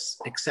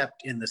this,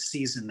 except in the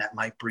season that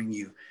might bring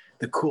you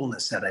the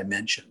coolness that I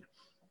mentioned.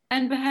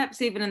 And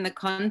perhaps even in the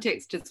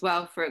context as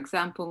well, for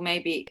example,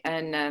 maybe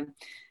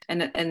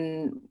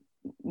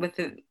with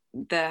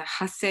the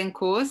Hasen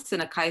course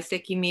in a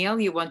kaiseki meal,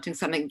 you're wanting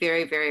something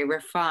very, very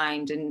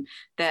refined and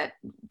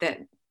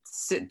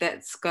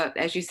that's got,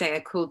 as you say,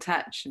 a cool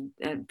touch,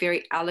 a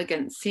very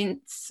elegant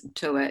sense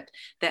to it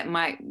that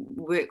might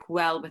work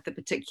well with the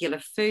particular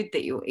food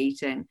that you're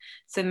eating.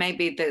 So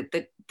maybe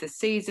the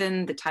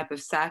season, the type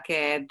of sake,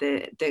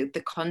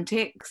 the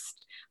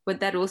context,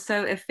 would that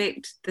also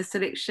affect the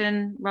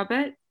selection,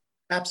 Robert?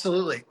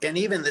 Absolutely. And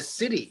even the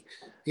city,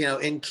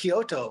 in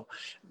Kyoto,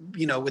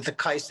 with the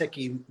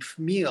kaiseki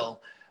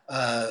meal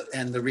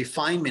and the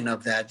refinement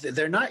of that,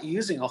 they're not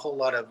using a whole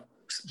lot of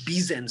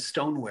bizen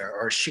stoneware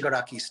or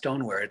shigaraki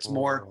stoneware. It's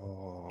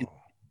more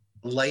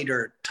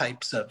lighter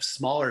types of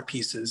smaller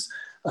pieces,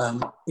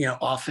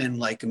 often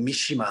like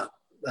Mishima,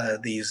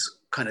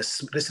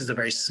 this is a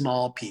very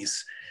small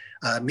piece.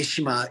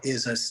 Mishima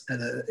is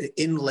an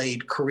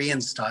inlaid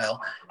Korean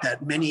style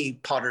that many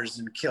potters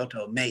in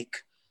Kyoto make.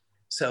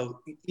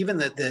 So even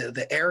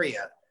the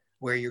area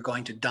where you're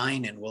going to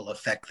dine in will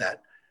affect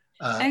that.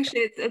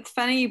 Actually, it's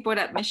funny you brought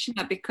up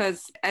Mishima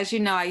because, as you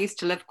know, I used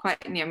to live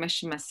quite near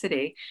Mishima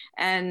City.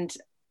 And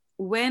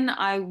when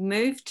I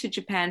moved to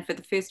Japan for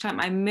the first time,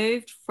 I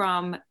moved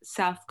from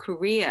South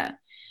Korea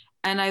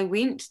and I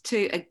went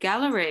to a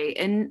gallery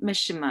in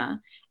Mishima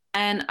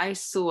and I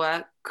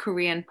saw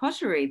Korean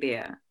pottery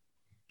there.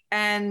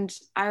 And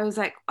I was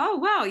like, oh,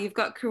 wow, you've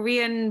got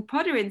Korean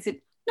pottery. And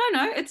said,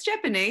 no, it's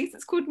Japanese.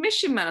 It's called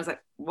Mishima. And I was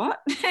like,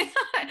 what? Hang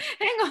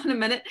on a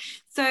minute.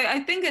 So I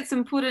think it's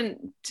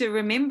important to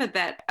remember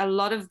that a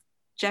lot of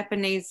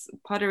Japanese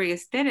pottery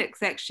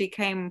aesthetics actually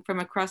came from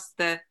across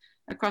the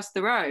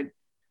road.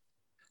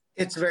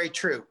 It's very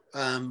true.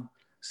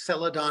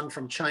 Celadon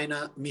from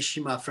China,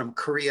 Mishima from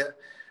Korea.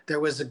 There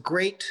was a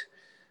great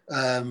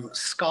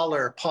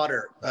scholar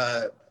potter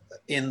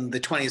in the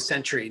 20th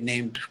century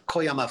named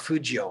Koyama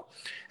Fujio.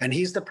 And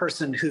he's the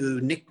person who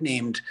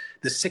nicknamed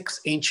the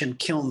 6 ancient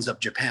kilns of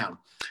Japan.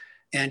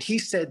 And he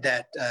said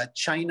that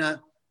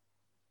China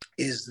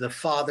is the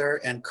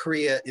father and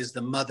Korea is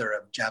the mother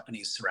of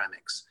Japanese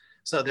ceramics.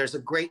 So there's a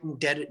great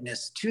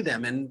indebtedness to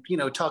them. And,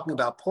 talking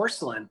about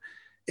porcelain,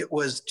 it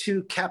was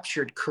 2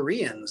 captured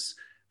Koreans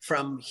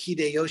from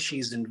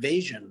Hideyoshi's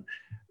invasion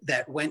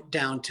that went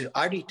down to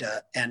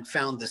Arita and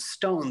found the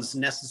stones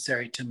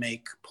necessary to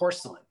make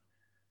porcelain.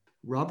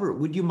 Robert,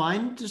 would you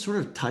mind just sort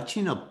of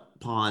touching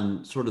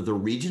upon sort of the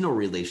regional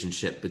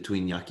relationship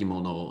between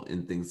yakimono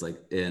and things like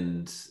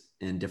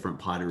and different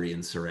pottery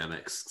and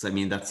ceramics? Because I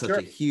mean, that's such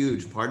a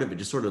huge part of it.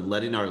 Just sort of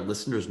letting our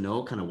listeners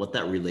know kind of what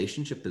that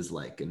relationship is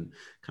like, and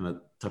kind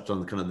of touch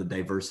on kind of the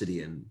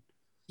diversity and.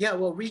 Yeah,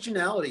 well,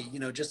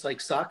 regionality, just like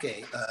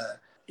sake,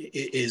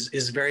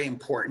 is very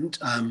important.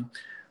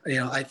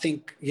 I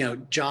think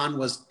John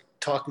was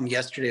talking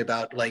yesterday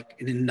about like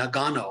in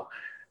Nagano,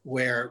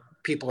 where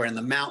people are in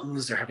the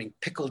mountains, they're having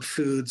pickled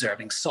foods, they're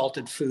having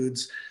salted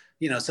foods,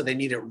 so they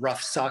need a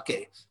rough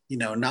sake,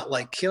 not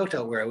like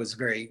Kyoto where it was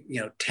very,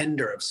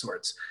 tender of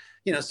sorts.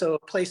 So a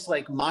place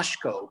like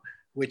Mashko,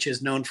 which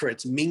is known for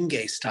its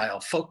Mingei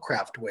style folk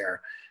craft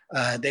ware,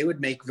 they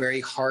would make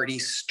very hardy,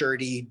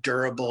 sturdy,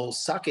 durable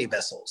sake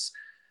vessels,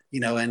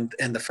 and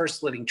the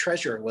first living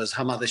treasure was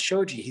Hamada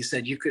Shoji. He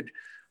said, you could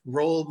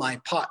roll my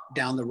pot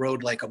down the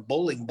road like a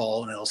bowling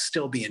ball and it'll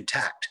still be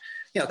intact,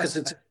 because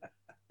it's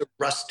a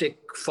rustic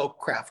folk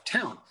craft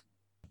town.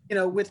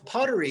 With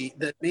pottery,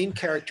 the main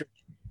character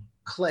is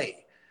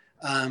clay.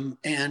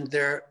 And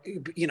there,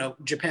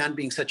 Japan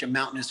being such a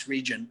mountainous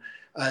region,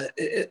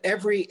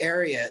 every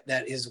area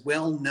that is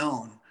well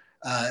known,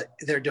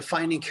 their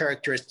defining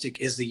characteristic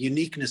is the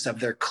uniqueness of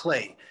their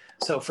clay.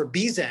 So for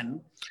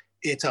Bizen,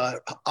 it's a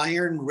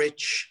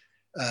iron-rich,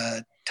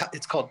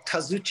 it's called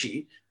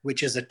tazuchi,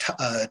 which is a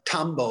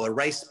tambo, a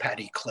rice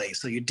paddy clay.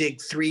 So you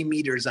dig 3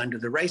 meters under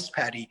the rice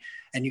paddy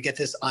and you get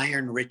this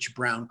iron-rich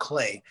brown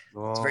clay.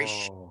 It's very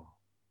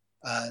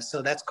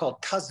so that's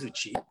called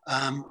tazuchi.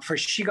 For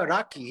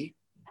shigaraki,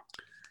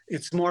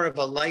 it's more of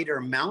a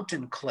lighter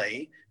mountain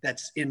clay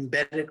that's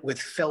embedded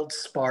with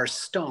feldspar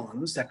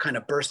stones that kind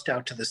of burst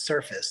out to the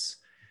surface.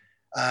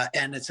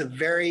 And it's a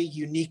very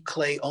unique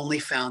clay only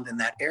found in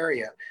that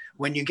area.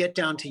 When you get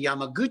down to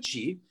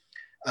Yamaguchi,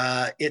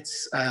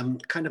 it's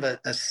kind of a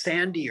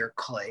sandier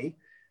clay.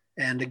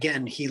 And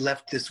again, he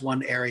left this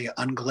one area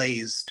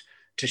unglazed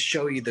to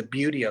show you the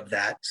beauty of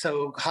that.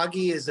 So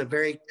Hagi is a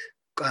very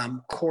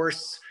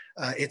coarse,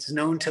 it's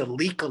known to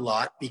leak a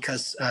lot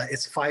because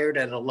it's fired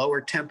at a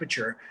lower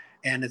temperature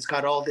and it's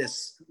got all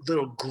this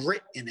little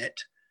grit in it,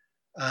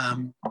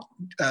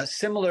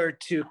 similar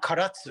to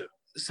karatsu.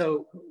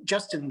 So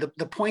Justin,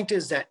 the point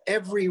is that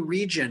every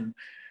region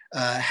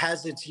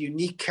has its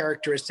unique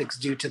characteristics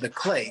due to the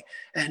clay,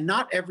 and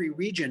not every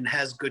region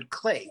has good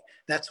clay.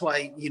 That's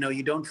why,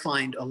 you don't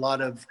find a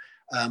lot of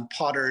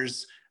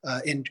potters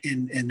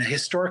in a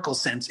historical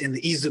sense in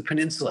the Izu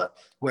Peninsula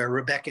where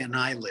Rebecca and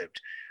I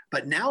lived.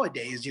 But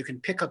nowadays you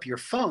can pick up your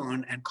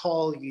phone and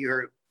call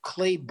your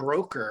clay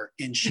broker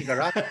in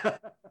Shigaraki.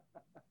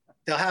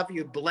 They'll have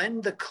you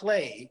blend the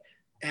clay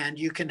and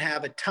you can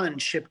have a ton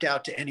shipped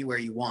out to anywhere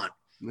you want.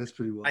 That's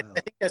pretty wild. I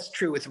think that's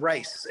true with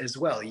rice as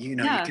well. You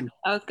can.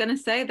 I was going to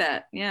say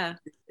that. Yeah.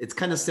 It's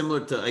kind of similar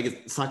to, I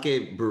guess,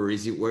 sake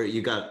breweries where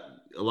you got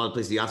a lot of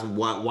places. You ask them,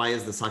 why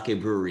is the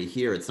sake brewery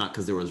here? It's not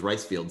because there was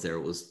rice fields there.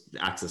 It was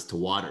access to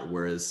water.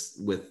 Whereas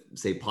with,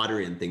 say,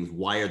 pottery and things,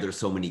 why are there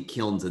so many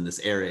kilns in this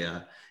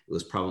area? It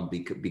was probably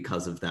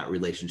because of that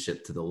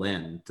relationship to the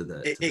land, to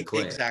the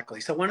clay. Exactly.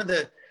 So one of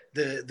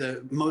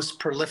the most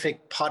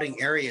prolific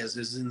potting areas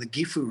is in the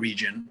Gifu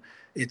region.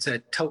 It's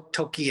at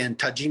Toki and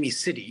Tajimi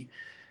City.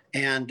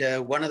 And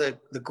one of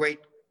the great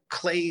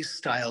clay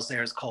styles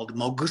there is called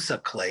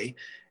Mogusa clay.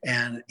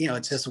 And,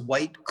 it's this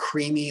white,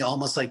 creamy,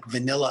 almost like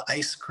vanilla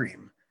ice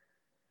cream.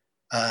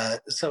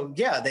 So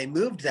yeah, they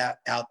moved that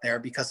out there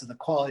because of the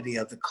quality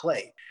of the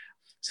clay.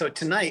 So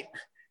tonight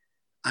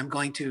I'm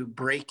going to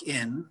break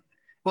in.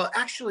 Well,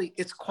 actually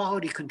it's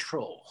quality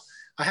control.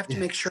 I have to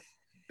make sure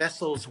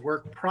vessels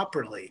work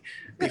properly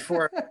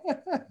before.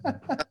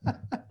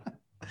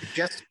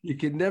 You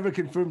can never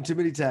confirm too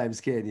many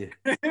times, can you?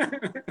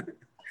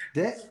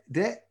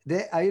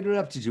 I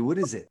interrupted you. What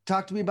is it?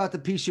 Talk to me about the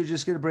piece you're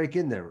just going to break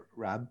in there,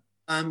 Rob.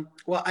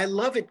 Well, I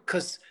love it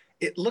because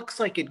it looks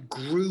like it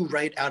grew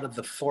right out of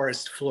the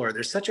forest floor.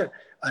 There's such a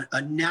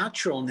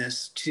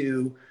naturalness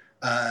to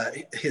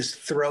his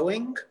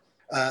throwing.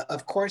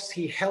 Of course,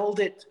 he held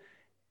it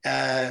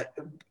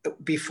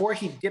before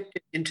he dipped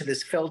it into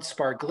this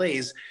feldspar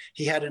glaze.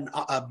 He had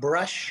a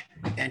brush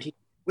and he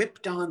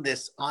whipped on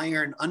this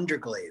iron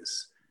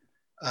underglaze.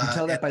 You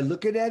tell that by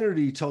looking at it, or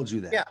he told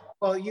you that? Yeah,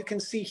 well, you can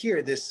see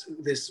here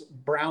this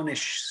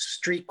brownish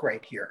streak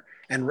right here,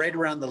 and right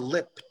around the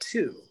lip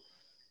too.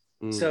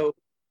 So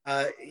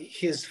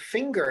his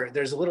finger,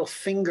 there's a little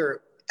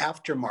finger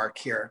aftermark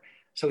here.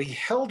 So he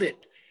held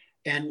it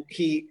and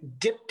he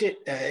dipped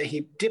it.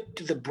 He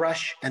dipped the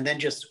brush and then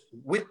just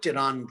whipped it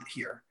on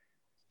here,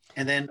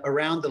 and then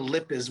around the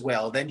lip as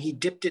well. Then he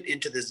dipped it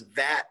into this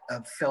vat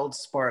of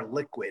feldspar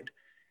liquid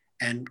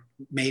and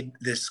made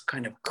this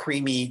kind of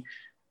creamy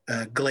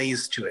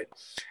glaze to it.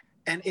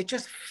 And it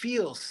just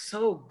feels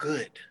so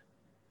good.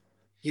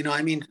 You know,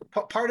 I mean,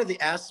 part of the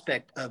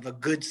aspect of a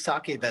good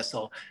sake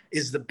vessel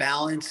is the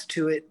balance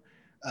to it.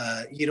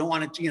 You don't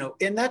want it to, you know,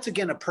 and that's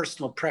again a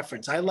personal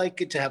preference. I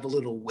like it to have a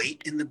little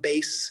weight in the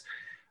base,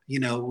 you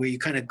know, where you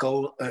kind of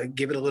go,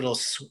 give it a little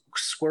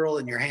swirl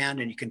in your hand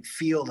and you can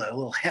feel the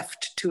little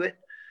heft to it.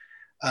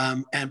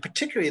 And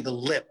particularly the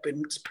lip,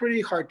 and it's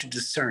pretty hard to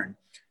discern.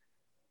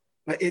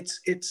 But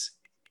it's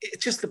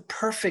just the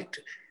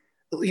perfect,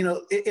 you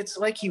know, it's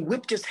like he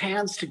whipped his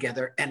hands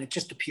together and it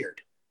just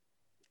appeared.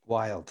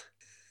 Wild.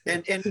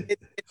 And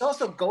it's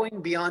also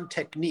going beyond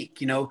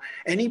technique. You know,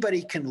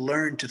 anybody can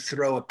learn to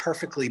throw a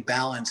perfectly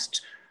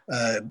balanced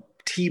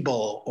tea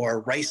bowl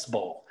or rice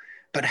bowl,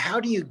 but how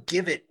do you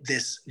give it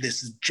this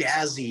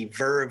jazzy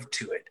verve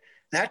to it?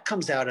 That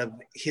comes out of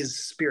his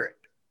spirit.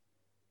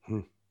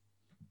 You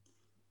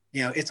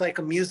know, it's like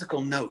a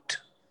musical note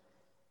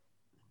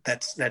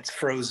that's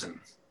frozen.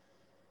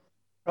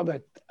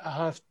 Robert, I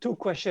have two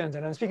questions,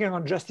 and I'm speaking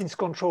on Justin's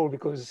control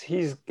because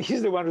he's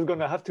the one who's going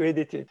to have to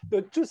edit it.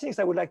 The two things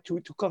I would like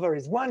to cover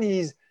is, one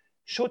is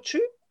shochu.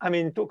 I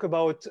mean, talk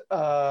about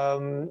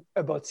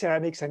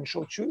ceramics and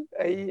shochu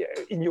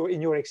in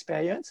your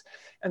experience.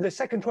 And the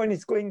second one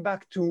is going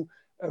back to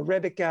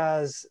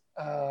Rebecca's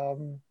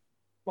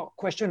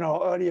question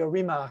or earlier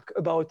remark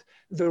about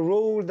the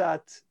role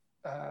that,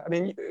 I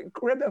mean,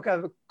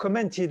 Rebecca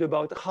commented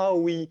about how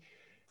we,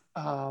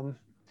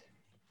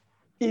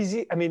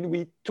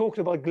 we talked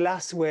about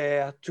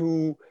glassware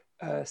to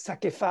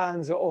sake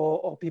fans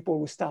or people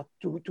who start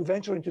to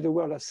venture into the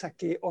world of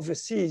sake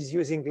overseas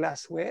using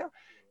glassware.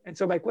 And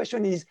so my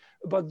question is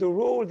about the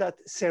role that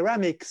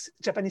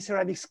Japanese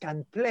ceramics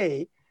can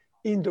play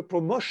in the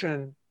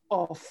promotion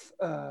of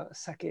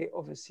sake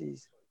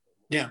overseas.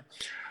 Yeah.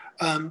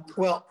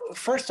 Well,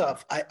 first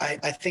off,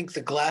 I think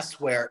the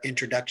glassware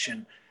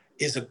introduction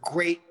is a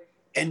great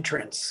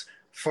entrance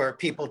for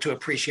people to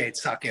appreciate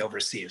sake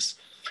overseas,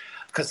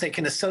 because they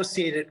can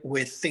associate it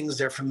with things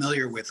they're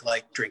familiar with,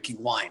 like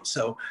drinking wine.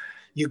 So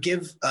you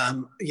give,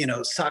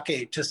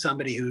 sake to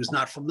somebody who's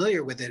not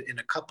familiar with it in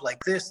a cup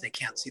like this. They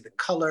can't see the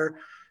color.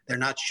 They're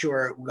not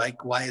sure,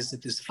 like, why is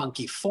it this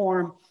funky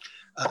form?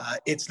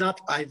 It's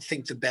not, I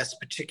think, the best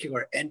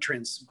particular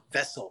entrance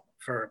vessel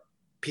for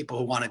people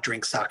who want to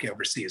drink sake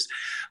overseas.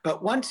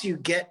 But once you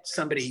get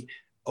somebody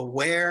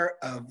aware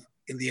of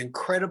the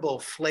incredible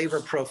flavor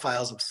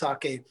profiles of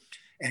sake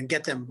and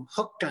get them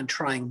hooked on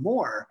trying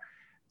more,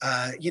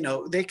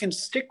 they can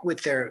stick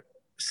with their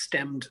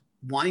stemmed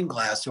wine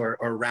glass or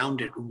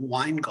rounded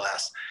wine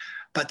glass,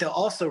 but they'll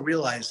also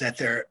realize that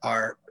there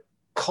are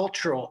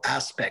cultural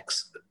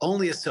aspects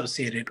only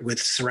associated with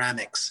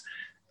ceramics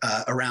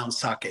around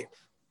sake.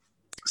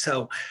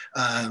 So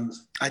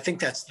I think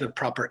that's the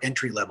proper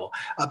entry level.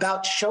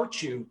 About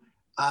shochu,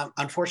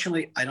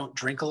 unfortunately, I don't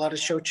drink a lot of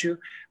shochu,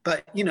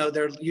 but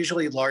they're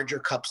usually larger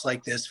cups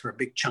like this for a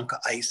big chunk of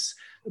ice,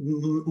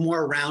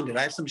 more rounded.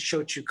 I have some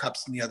shochu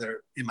cups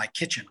in my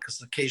kitchen because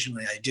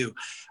occasionally I do.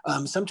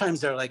 Sometimes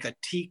they're like a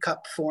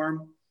teacup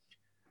form,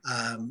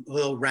 a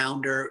little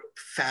rounder,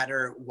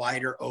 fatter,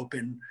 wider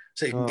open,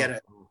 so you can get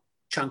a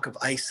chunk of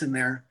ice in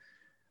there.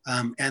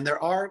 And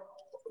there are,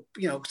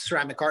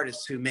 ceramic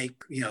artists who make,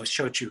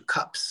 shochu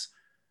cups.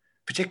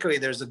 Particularly,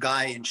 there's a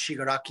guy in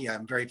Shigaraki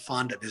I'm very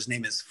fond of. His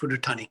name is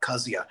Furutani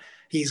Kazuya.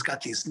 He's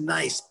got these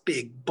nice,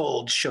 big,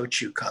 bold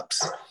shochu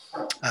cups.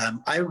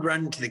 I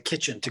run to the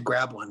kitchen to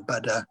grab one,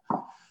 but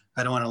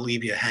I don't want to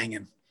leave you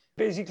hanging.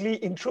 Basically,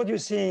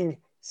 introducing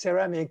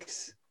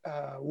ceramics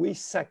with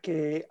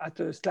sake at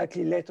a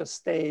slightly later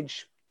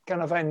stage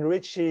kind of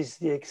enriches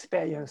the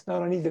experience,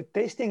 not only the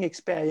tasting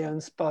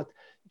experience, but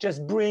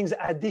just brings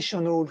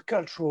additional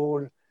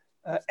cultural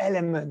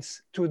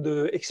elements to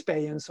the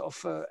experience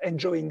of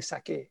enjoying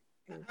sake.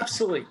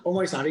 Absolutely.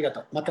 Omori-san,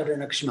 arigato. Mata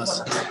renaku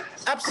shimasu.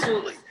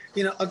 Absolutely.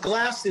 A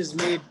glass is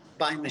made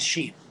by a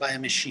machine.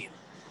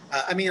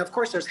 Of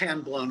course, there's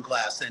hand-blown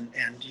glass,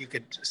 and you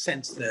could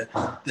sense the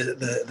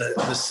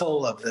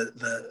soul of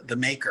the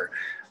maker.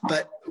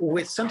 But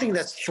with something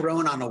that's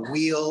thrown on a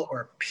wheel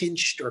or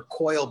pinched or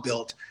coil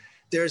built,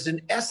 there's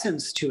an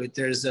essence to it.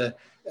 There's an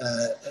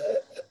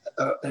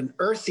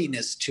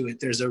earthiness to it.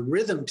 There's a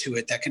rhythm to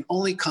it that can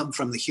only come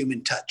from the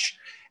human touch.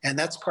 And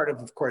that's part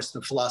of course,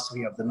 the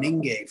philosophy of the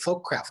Mingyei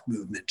folk craft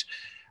movement.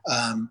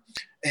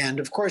 And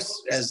of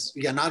course, as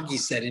Yanagi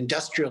said,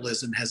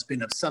 industrialism has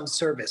been of some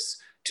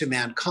service to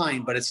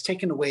mankind, but it's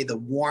taken away the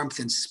warmth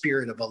and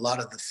spirit of a lot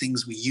of the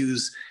things we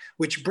use,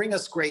 which bring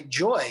us great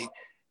joy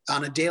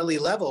on a daily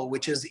level,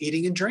 which is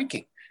eating and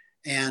drinking.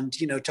 And,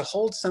 you know, to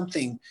hold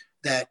something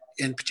that,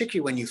 and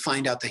particularly when you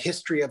find out the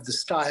history of the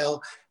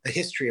style, the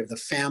history of the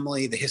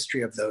family, the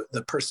history of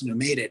the person who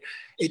made it,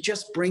 it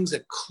just brings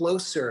it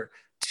closer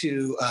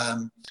to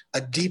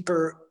a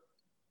deeper,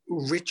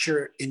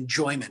 richer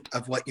enjoyment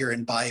of what you're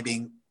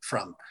imbibing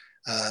from.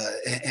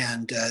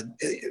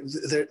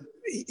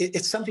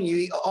 It's something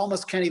you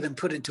almost can't even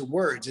put into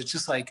words. It's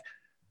just like,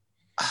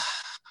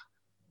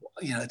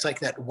 you know, it's like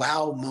that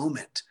wow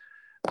moment.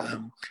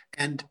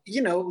 And,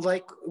 you know,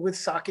 like with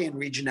sake and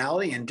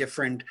regionality and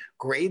different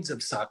grades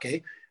of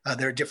sake,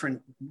 there are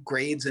different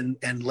grades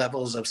and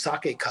levels of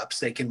sake cups.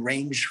 They can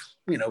range,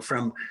 you know,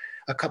 from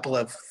a couple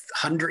of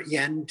 100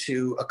 yen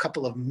to a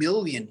couple of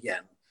million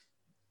yen.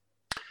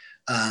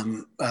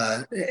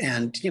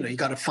 And, you know, you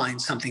got to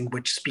find something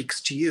which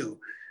speaks to you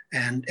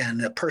and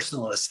a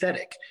personal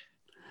aesthetic.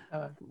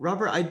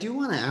 Robert, I do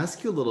want to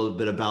ask you a little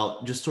bit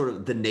about just sort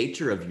of the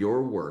nature of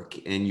your work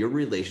and your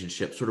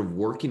relationship, sort of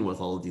working with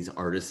all of these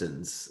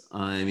artisans.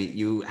 I mean,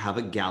 you have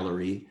a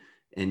gallery,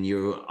 and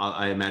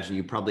I imagine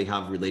you probably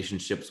have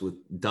relationships with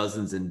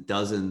dozens and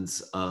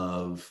dozens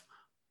of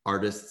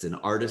artists and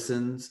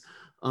artisans.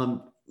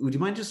 Would you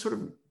mind just sort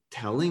of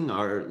telling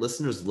our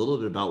listeners a little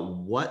bit about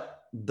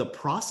what the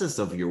process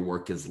of your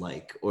work is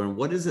like, or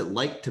what is it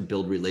like to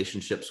build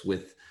relationships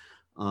with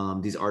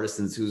these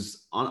artisans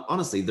who's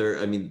honestly,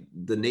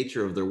 the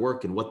nature of their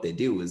work and what they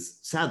do is,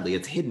 sadly,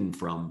 it's hidden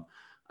from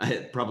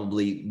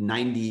probably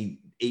 98%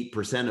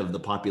 of the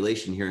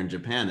population here in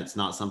Japan. It's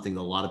not something that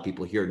a lot of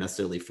people here are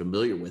necessarily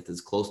familiar with, as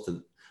close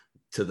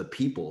to the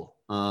people.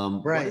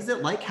 Right. What is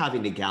it like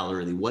having a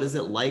gallery? What is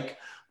it like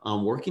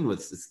working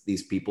with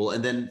these people?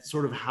 And then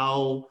sort of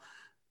how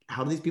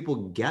do these people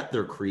get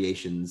their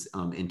creations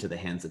into the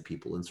hands of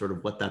people, and sort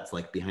of what that's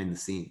like behind the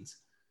scenes?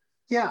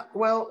 Yeah,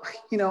 well,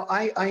 you know,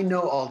 I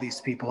know all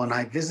these people and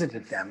I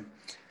visited them,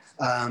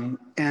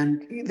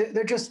 and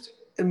they're just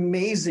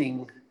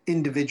amazing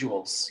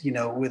individuals, you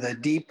know, with a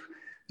deep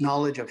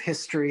knowledge of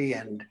history.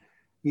 And,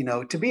 you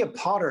know, to be a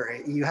potter,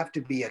 you have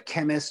to be a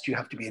chemist, you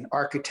have to be an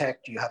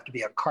architect, you have to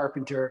be a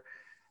carpenter.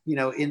 You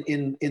know,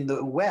 in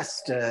the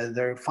West,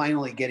 they're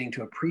finally getting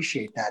to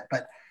appreciate that.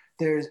 But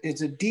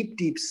it's a deep,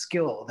 deep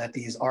skill that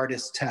these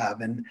artists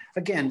have. And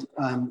again,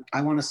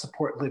 I want to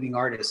support living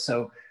artists.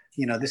 So,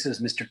 you know, this is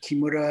Mr.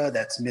 Kimura,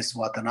 that's Miss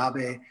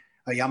Watanabe,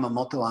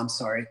 Yamamoto, I'm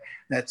sorry.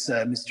 That's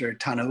Mr.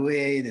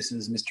 Tanaue, this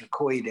is Mr.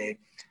 Koide.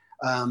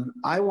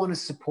 I want to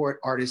support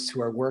artists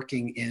who are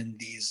working in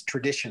these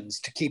traditions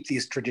to keep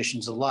these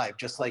traditions alive,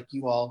 just like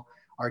you all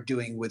are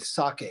doing with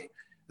sake.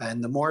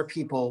 And the more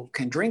people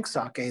can drink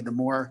sake, the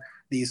more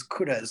these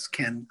kuras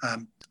can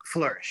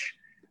flourish.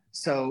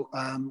 So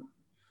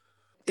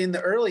in the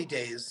early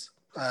days,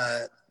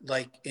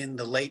 like in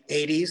the late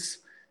 80s,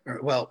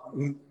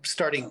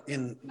 starting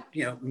in,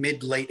 you know,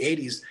 mid-late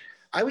 80s,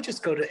 I would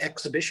just go to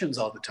exhibitions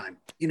all the time.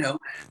 You know,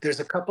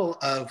 there's a couple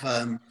of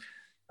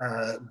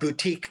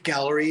boutique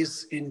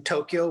galleries in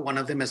Tokyo. One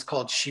of them is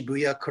called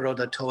Shibuya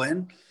Kuroda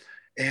Toen,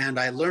 and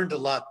I learned a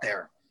lot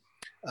there.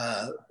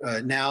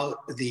 Now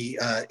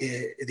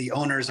the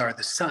owners are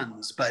the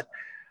sons, but,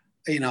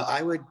 you know,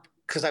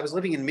 because I was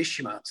living in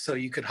Mishima, so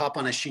you could hop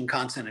on a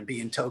Shinkansen and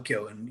be in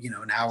Tokyo in, you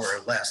know, an hour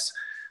or less.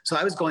 So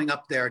I was going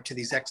up there to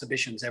these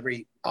exhibitions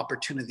every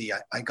opportunity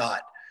I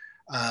got.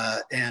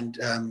 And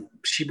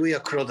Shibuya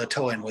Kuroda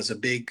Toen was a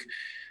big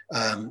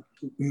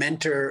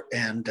mentor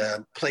and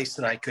place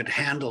that I could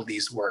handle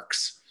these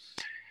works.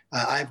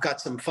 I've got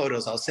some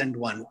photos. I'll send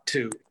one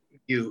to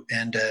you.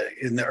 And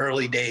in the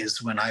early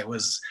days when I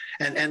was,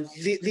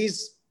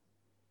 these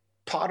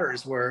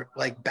potters were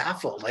like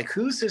baffled, like,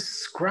 who's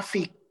this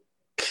scruffy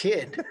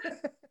kid,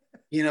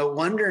 you know,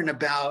 wondering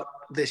about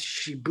this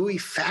Shibui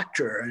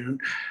factor.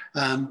 And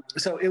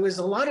so it was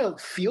a lot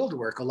of field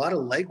work, a lot of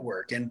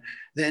legwork. And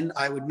then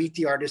I would meet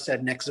the artists at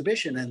an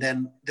exhibition, and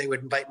then they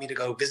would invite me to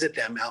go visit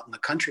them out in the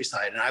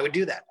countryside. And I would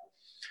do that.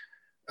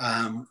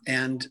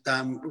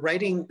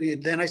 Writing,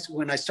 then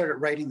when I started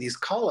writing these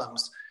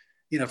columns,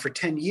 you know, for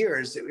 10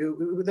 years,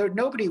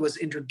 nobody was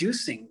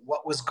introducing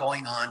what was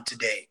going on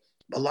today.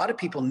 A lot of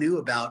people knew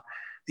about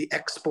the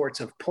exports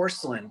of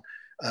porcelain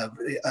of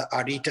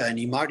Arita and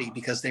Imari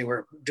because they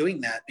were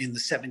doing that in the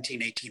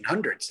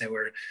 1800s.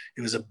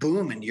 It was a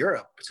boom in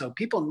Europe. So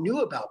people knew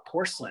about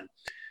porcelain,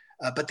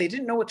 but they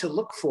didn't know what to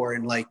look for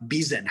in like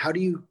bizen. How do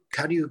you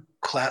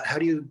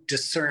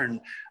discern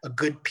a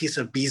good piece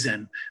of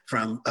bizen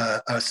from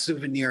a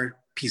souvenir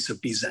piece of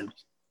bizen?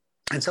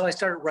 And so I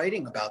started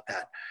writing about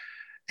that.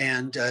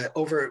 And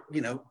over,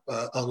 you know,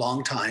 a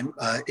long time,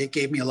 it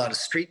gave me a lot of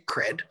street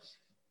cred.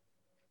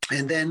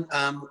 And then,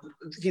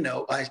 you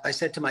know, I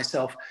said to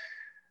myself,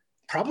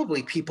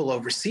 probably people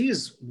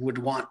overseas would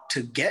want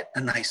to get a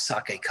nice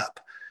sake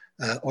cup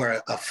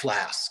or a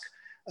flask.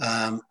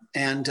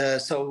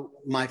 So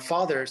my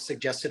father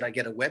suggested I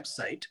get a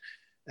website.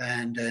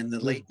 And in the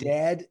Your late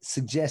dad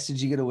suggested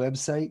you get a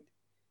website?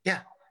 Yeah.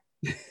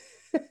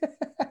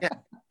 Yeah.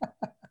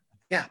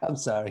 Yeah. I'm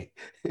sorry.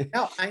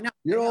 No, I know.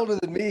 You're older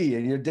than me,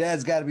 and your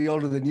dad's got to be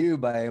older than you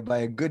by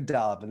a good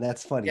dollop, and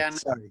that's funny. Yeah, no.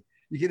 Sorry.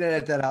 You can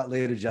edit that out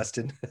later,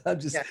 Justin.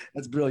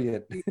 That's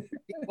brilliant.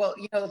 Well,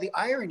 the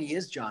irony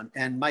is, John,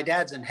 and my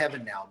dad's in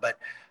heaven now, but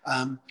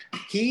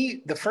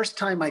the first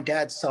time my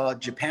dad saw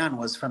Japan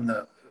was from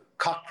the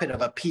cockpit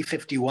of a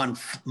P-51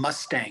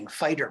 Mustang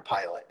fighter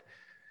pilot,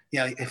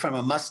 from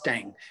a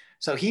Mustang.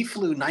 So he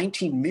flew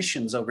 19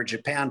 missions over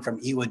Japan from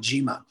Iwo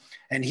Jima.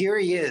 And here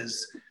he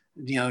is,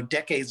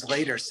 decades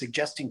later,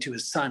 suggesting to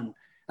his son,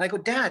 and I go,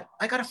 Dad,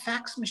 I got a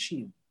fax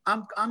machine.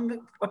 I'm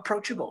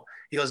approachable.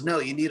 He goes, no,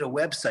 you need a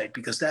website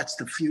because that's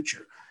the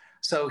future.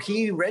 So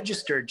he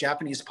registered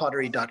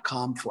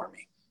JapanesePottery.com for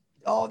me.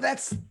 Oh,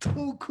 that's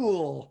too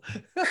cool.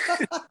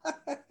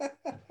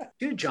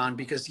 Dude, John,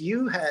 because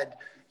you had,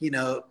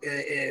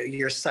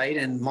 your site,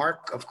 and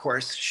Mark, of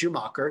course,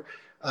 Schumacher.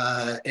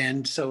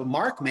 And so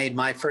Mark made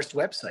my first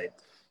website.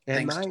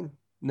 And mine?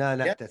 No,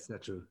 that's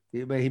not true.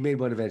 He made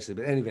one eventually,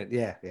 but anyway,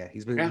 yeah,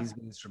 he's been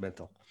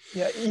instrumental.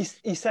 Yeah,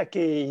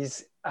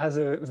 Isake has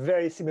a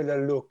very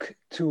similar look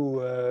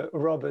to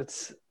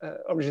Robert's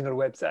original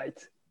website.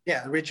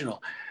 Yeah,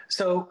 original.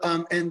 So,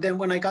 and then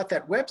when I got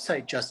that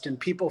website, Justin,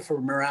 people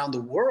from around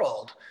the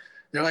world,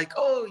 they're like,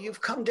 oh,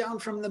 you've come down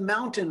from the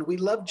mountain. We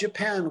love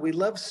Japan. We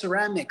love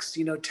ceramics.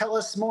 Tell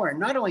us more.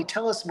 Not only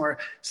tell us more,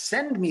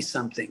 send me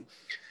something.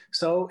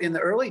 So in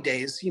the early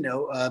days,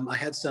 I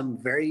had some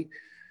very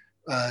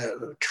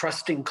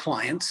trusting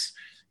clients.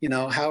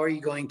 How are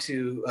you going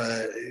to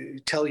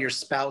tell your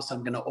spouse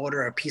I'm going to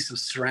order a piece of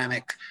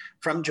ceramic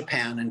from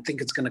Japan and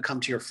think it's going to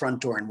come to your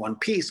front door in one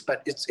piece?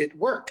 But it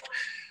worked.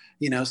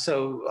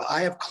 So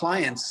I have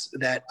clients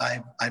that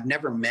I've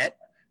never met.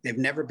 They've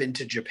never been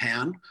to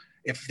Japan.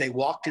 If they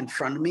walked in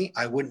front of me,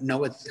 I wouldn't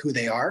know who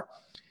they are.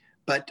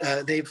 But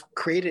they've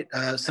created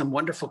some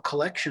wonderful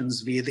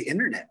collections via the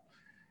internet.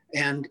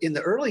 And in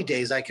the early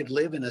days, I could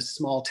live in a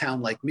small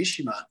town like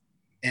Mishima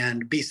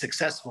and be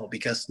successful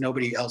because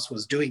nobody else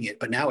was doing it.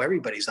 But now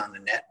everybody's on the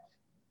net.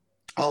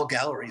 All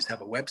galleries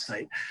have a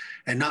website,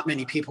 and not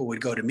many people would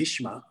go to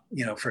Mishima,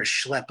 for a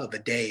schlep of a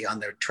day on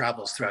their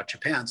travels throughout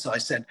Japan. So I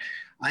said,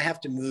 I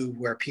have to move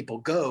where people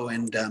go.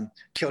 And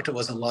Kyoto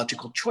was a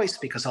logical choice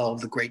because all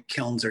of the great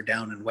kilns are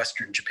down in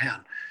Western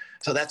Japan.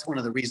 So that's one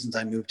of the reasons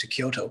I moved to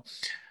Kyoto.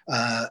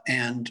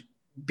 And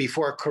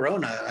before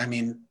Corona,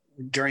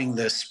 during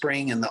the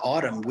spring and the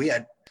autumn, we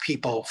had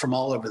people from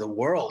all over the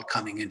world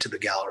coming into the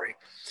gallery.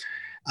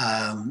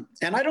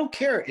 And I don't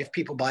care if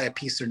people buy a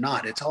piece or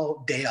not. It's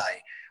all dei.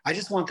 I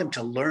just want them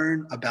to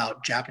learn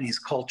about Japanese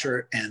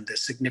culture and the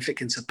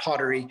significance of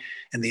pottery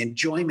and the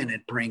enjoyment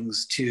it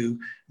brings to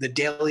the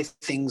daily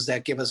things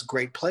that give us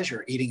great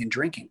pleasure, eating and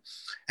drinking.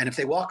 And if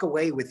they walk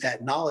away with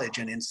that knowledge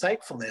and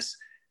insightfulness,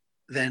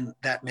 then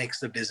that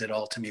makes the visit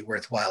all to me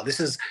worthwhile. This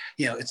is,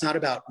 it's not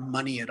about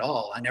money at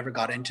all. I never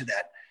got into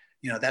that.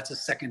 That's a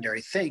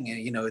secondary thing.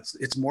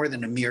 It's more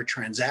than a mere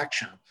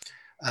transaction.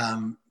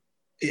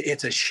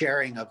 It's a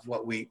sharing of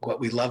what we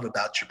love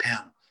about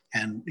Japan.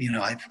 And,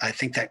 I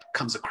think that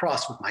comes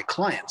across with my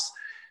clients.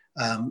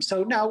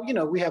 So now,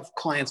 we have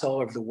clients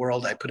all over the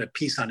world. I put a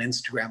piece on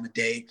Instagram a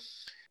day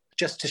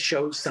just to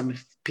show some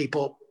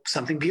people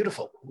something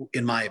beautiful,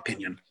 in my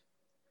opinion.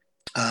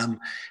 And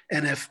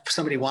if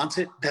somebody wants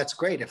it, that's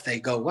great. If they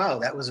go, wow,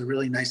 that was a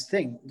really nice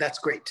thing, that's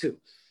great too.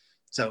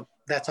 So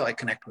that's how I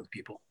connect with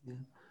people. Yeah.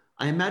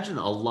 I imagine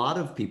a lot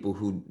of people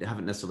who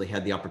haven't necessarily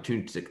had the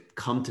opportunity to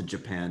come to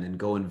Japan and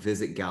go and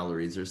visit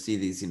galleries or see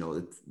these,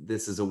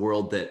 this is a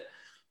world that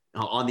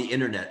on the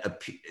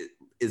internet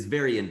is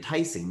very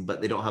enticing,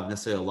 but they don't have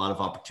necessarily a lot of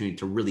opportunity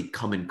to really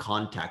come in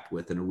contact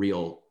with in a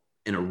real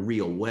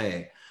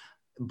way.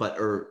 But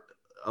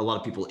a lot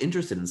of people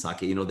interested in sake,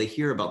 they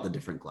hear about the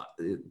different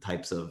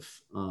types of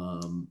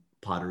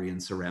pottery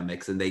and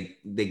ceramics, and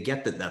they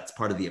get that that's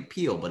part of the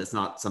appeal, but it's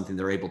not something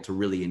they're able to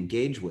really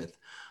engage with.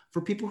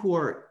 For people who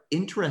are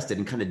interested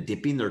in kind of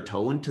dipping their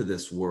toe into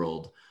this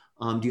world,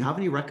 do you have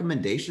any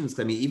recommendations?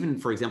 Even,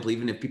 for example,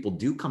 even if people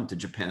do come to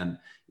Japan,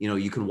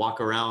 you can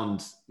walk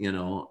around,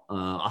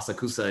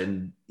 Asakusa,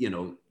 and,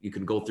 you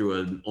can go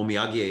through an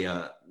omiyage,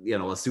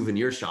 a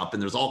souvenir shop,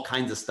 and there's all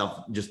kinds of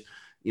stuff just,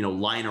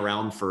 lying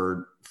around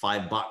for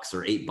 $5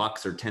 or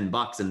 $8 or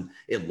 $10. And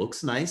it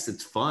looks nice.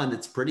 It's fun.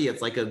 It's pretty.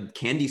 It's like a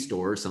candy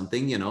store or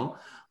something,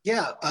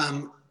 Yeah.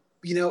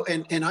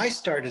 And I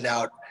started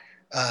out,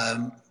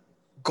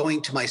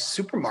 going to my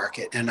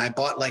supermarket, and I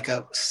bought like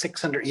a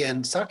 600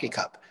 yen sake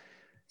cup,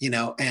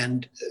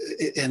 and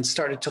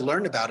started to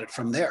learn about it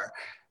from there.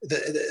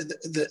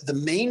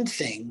 The main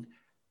thing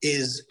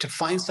is to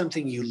find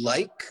something you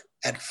like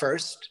at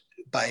first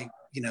by,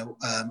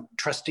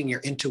 trusting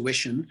your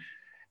intuition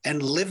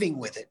and living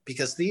with it,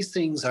 because these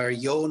things are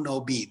yo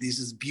no bi. This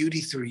is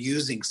beauty through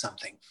using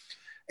something.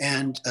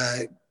 And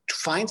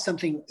find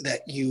something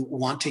that you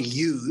want to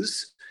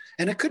use,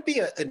 and it could be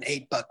an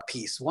 $8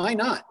 piece. Why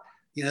not?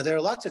 You know, there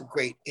are lots of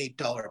great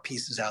 $8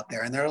 pieces out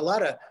there, and there are a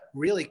lot of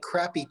really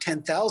crappy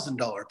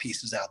 $10,000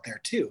 pieces out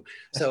there too.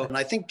 So, and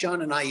I think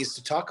John and I used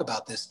to talk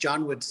about this.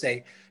 John would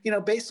say, you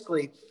know,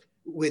 basically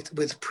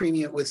with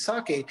premium, with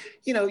sake,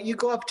 you know, you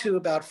go up to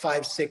about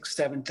 5, 6,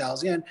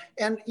 7,000 yen.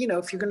 And, you know,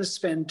 if you're going to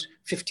spend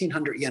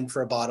 1,500 yen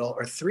for a bottle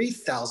or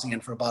 3,000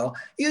 yen for a bottle,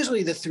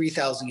 usually the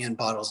 3,000 yen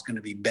bottle is going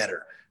to be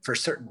better for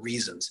certain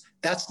reasons.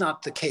 That's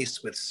not the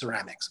case with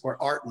ceramics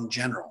or art in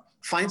general.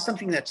 Find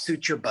something that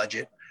suits your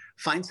budget.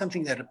 Find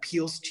something that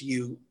appeals to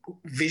you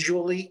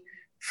visually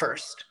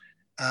first,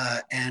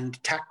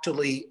 and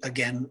tactily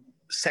again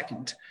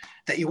second,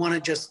 that you want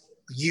to just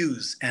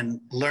use and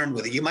learn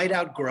with it. You might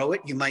outgrow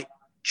it. You might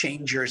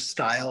change your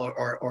style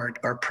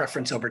or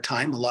preference over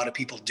time. A lot of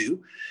people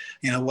do.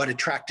 You know, what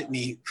attracted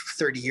me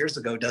 30 years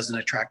ago doesn't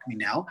attract me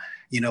now.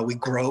 You know, we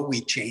grow,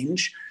 we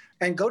change.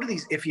 And go to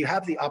these, if you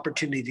have the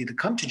opportunity to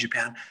come to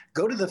Japan,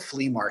 go to the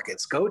flea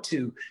markets, go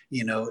to,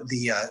 you know,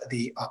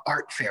 the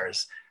art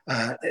fairs.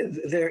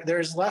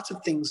 There's lots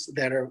of things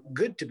that are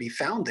good to be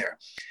found there.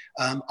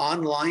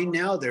 Online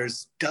now,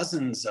 there's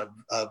dozens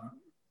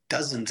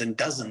and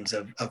dozens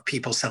of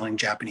people selling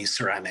Japanese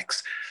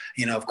ceramics.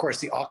 You know, of course,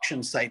 the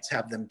auction sites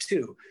have them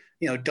too.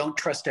 You know, don't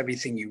trust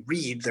everything you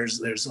read.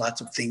 There's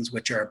lots of things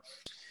which are,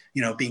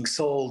 you know, being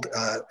sold,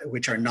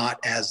 which are not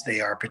as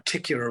they are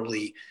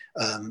particularly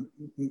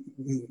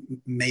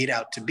made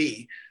out to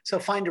be. So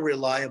find a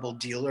reliable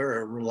dealer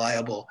or a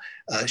reliable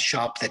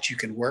shop that you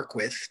can work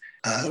with,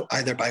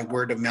 either by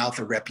word of mouth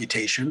or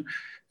reputation.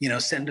 You know,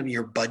 send them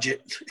your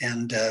budget,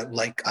 and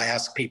like I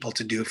ask people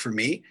to do for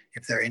me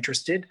if they're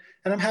interested,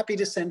 and I'm happy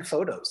to send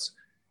photos.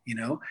 You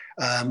know,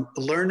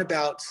 learn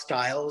about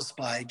styles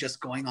by just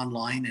going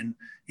online, and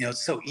you know,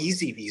 it's so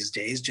easy these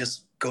days.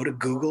 Just go to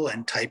Google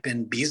and type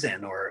in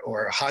Bizen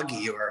or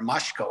Hagi or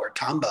Mashiko or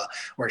Tamba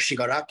or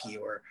Shigaraki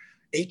or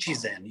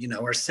Echizen, you know,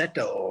 or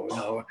Seto, you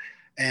know,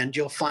 and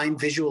you'll find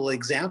visual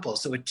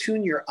examples. So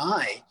attune your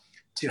eye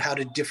to how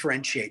to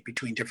differentiate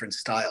between different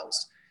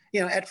styles.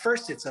 You know, at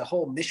first it's a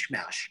whole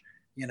mishmash,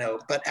 you know,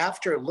 but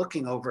after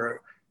looking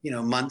over, you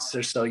know, months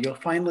or so, you'll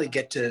finally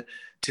get to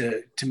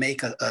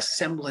make a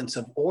semblance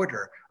of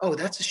order. Oh,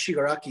 that's a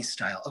Shigaraki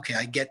style. Okay,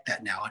 I get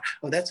that now.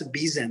 Oh, that's a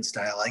Bizen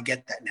style. I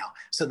get that now.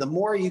 So the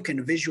more you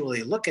can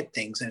visually look at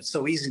things, and it's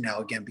so easy now,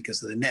 again,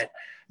 because of the net,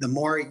 the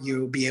more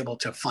you'll be able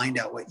to find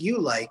out what you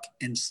like,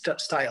 and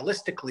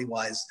stylistically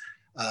wise,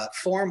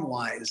 form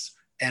wise,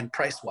 and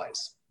price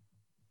wise.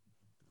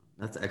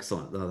 That's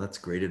excellent. Oh, that's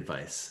great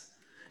advice.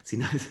 See,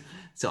 now,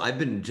 so I've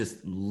been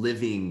just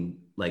living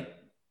like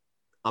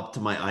up to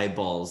my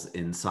eyeballs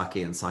in sake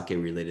and sake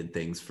related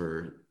things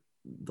for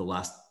the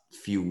last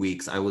few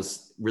weeks. I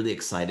was really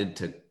excited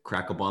to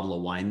crack a bottle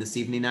of wine this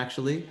evening,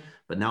 actually.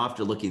 But now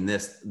after looking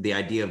the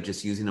idea of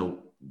just using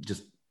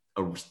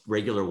a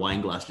regular wine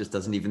glass just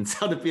doesn't even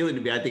sound appealing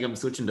to me. I think I'm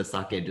switching to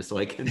sake just so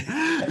I can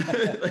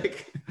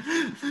like.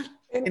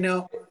 You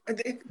know,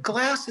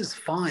 glass is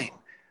fine,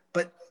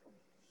 but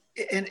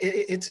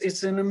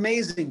it's an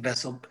amazing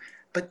vessel.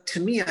 But to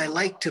me, I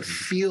like to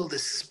feel the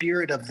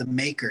spirit of the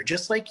maker,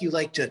 just like you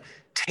like to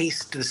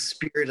taste the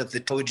spirit of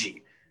the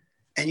toji.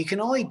 And you can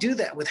only do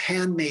that with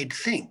handmade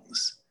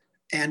things.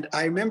 And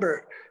I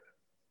remember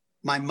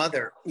my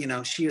mother, you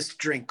know, she used to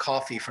drink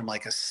coffee from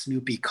like a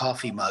Snoopy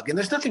coffee mug. And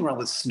there's nothing wrong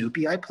with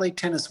Snoopy. I played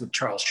tennis with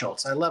Charles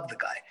Schultz. I love the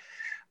guy.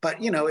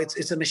 But, you know,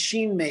 it's a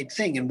machine-made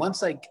thing. And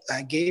once I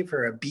gave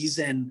her a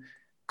Bizen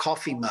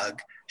coffee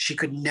mug, she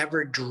could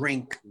never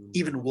drink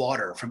even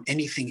water from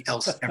anything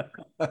else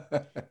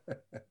ever.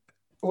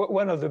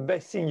 One of the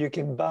best things you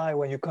can buy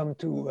when you come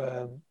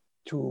to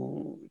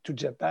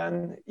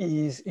Japan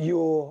is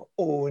your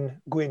own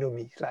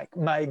guenomi, like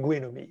my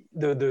guenomi,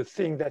 the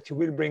thing that you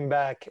will bring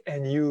back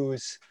and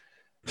use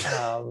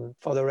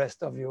for the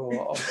rest of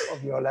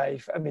your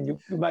life. I mean, you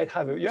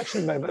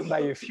actually might buy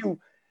a few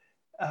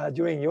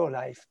during your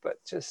life,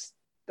 but just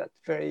that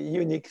very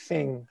unique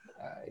thing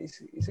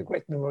is a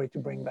great memory to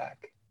bring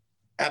back.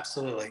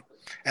 Absolutely.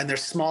 And they're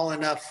small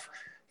enough,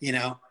 you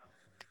know,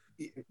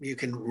 you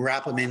can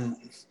wrap them in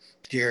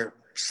your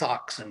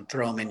socks and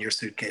throw them in your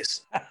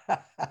suitcase.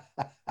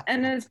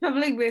 And it's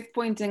probably worth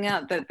pointing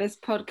out that this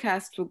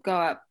podcast will go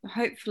up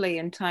hopefully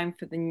in time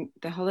for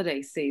the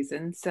holiday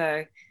season.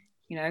 So,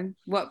 you know,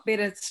 what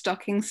better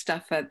stocking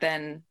stuffer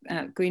than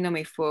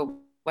guenomi for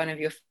one of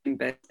your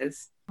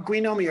members?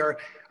 Guenomi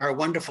are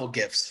wonderful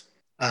gifts.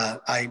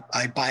 I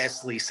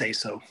biasly say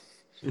so.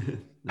 No,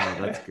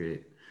 that's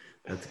great.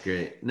 That's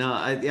great. No,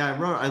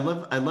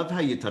 I love how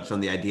you touched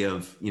on the idea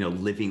of, you know,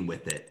 living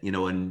with it, you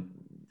know, and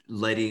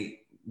letting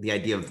the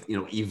idea of, you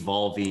know,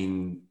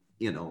 evolving,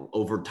 you know,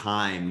 over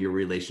time, your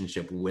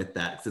relationship with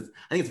that. I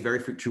think it's very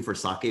true for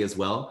sake as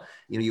well.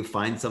 You know, you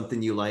find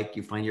something you like,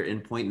 you find your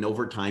endpoint, and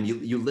over time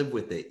you live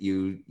with it,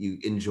 you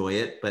enjoy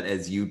it. But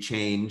as you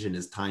change and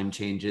as time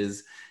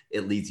changes,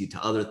 it leads you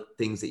to other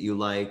things that you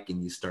like,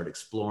 and you start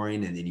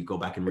exploring, and then you go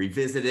back and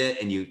revisit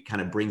it, and you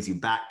kind of brings you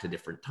back to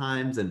different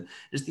times. And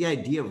just the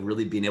idea of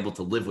really being able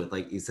to live with,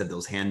 like you said,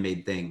 those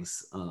handmade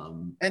things.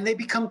 And they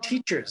become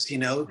teachers, you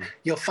know.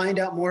 You'll find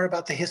out more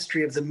about the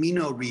history of the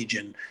Mino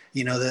region,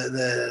 you know,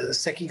 the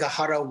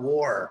Sekigahara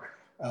War,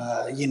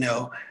 you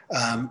know,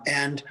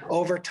 and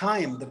over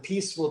time, the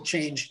piece will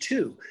change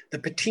too. The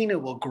patina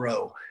will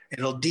grow,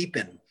 it'll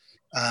deepen.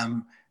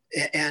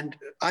 And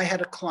I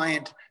had a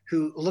client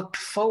who looked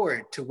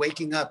forward to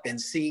waking up and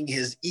seeing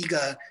his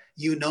Iga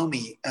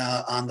Unomi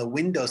on the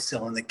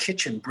windowsill in the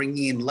kitchen,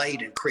 bringing in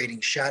light and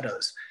creating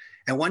shadows.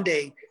 And one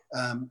day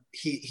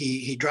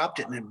he dropped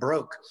it and it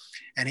broke,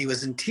 and he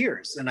was in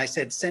tears. And I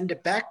said, send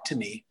it back to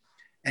me.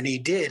 And he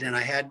did. And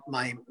I had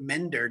my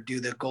mender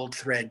do the gold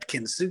thread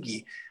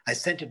kintsugi. I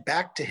sent it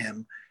back to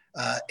him,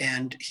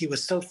 and he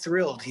was so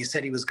thrilled. He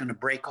said he was going to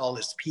break all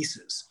his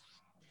pieces.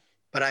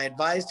 But I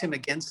advised him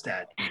against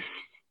that.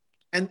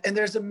 And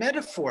there's a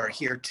metaphor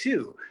here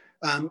too.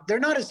 They're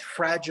not as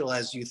fragile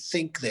as you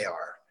think they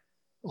are,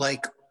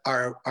 like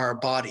our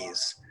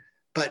bodies.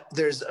 But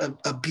there's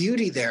a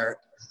beauty there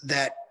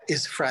that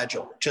is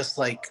fragile, just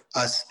like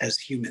us as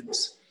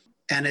humans.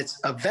 And it's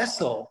a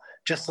vessel,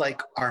 just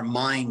like our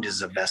mind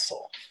is a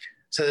vessel.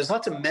 So there's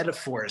lots of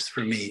metaphors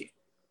for me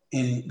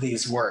in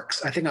these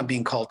works. I think I'm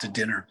being called to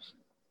dinner.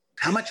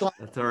 How much longer?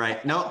 That's all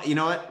right. No, you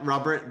know what,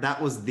 Robert?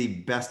 That was the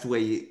best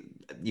way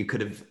you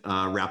could have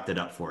wrapped it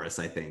up for us.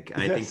 I think.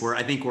 I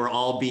think we're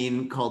all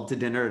being called to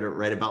dinner at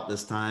right about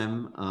this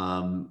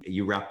time.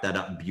 You wrapped that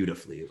up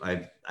beautifully.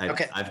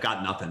 I've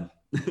got nothing.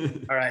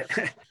 All right.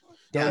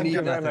 Don't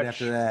need nothing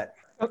after that.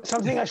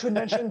 Something I should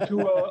mention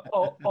to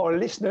our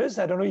listeners,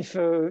 I don't know if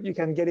you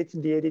can get it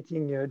in the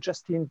editing,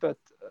 Justin, but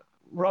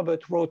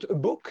Robert wrote a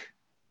book.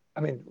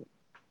 I mean,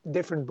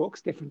 different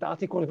books, different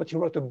articles, but he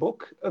wrote a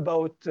book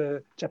about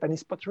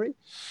Japanese pottery.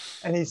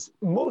 And it's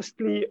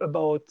mostly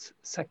about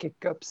sake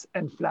cups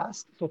and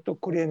flasks. So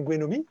Tokore and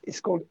Guenomi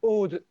is called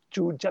Ode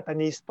to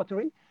Japanese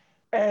Pottery.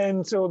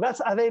 And so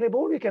that's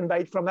available. You can buy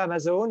it from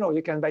Amazon, or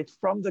you can buy it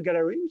from the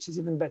gallery, which is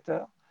even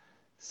better.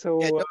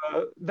 So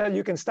then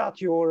you can start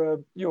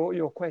your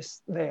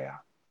quest there.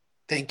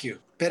 Thank you.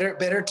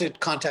 Better to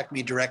contact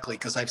me directly,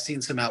 because I've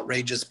seen some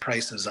outrageous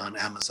prices on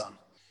Amazon.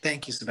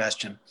 Thank you,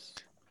 Sebastian.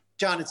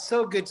 John, it's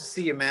so good to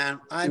see you,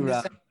 man.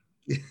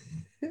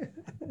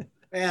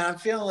 Man, I'm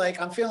feeling like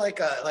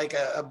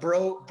a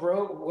bro.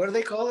 What do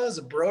they call it? As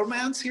a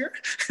bromance here?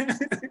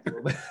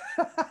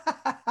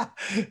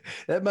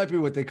 That might be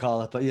what they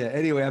call it, but yeah.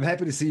 Anyway, I'm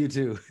happy to see you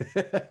too.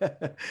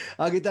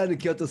 I'll get down to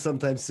Kyoto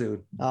sometime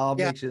soon. I'll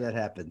make sure that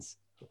happens.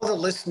 All the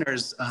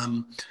listeners,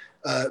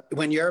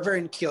 when you're ever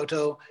in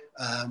Kyoto,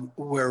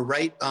 we're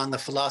right on the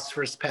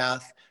Philosopher's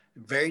Path,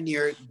 very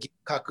near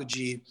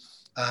Gikakuji,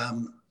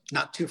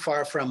 not too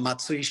far from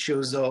Matsui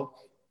Shuzo.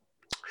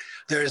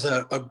 There's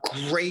a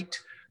great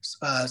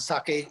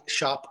sake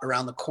shop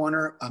around the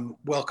corner.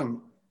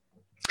 Welcome.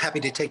 Happy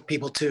to take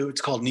people to.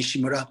 It's called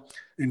Nishimura.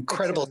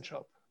 Incredible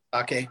shop.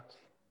 Sake.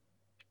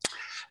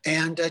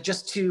 And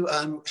just to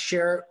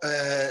share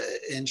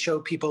and show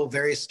people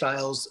various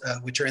styles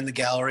which are in the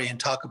gallery and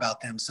talk about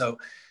them. So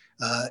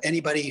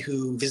anybody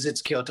who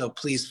visits Kyoto,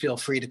 please feel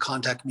free to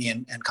contact me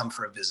and come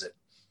for a visit.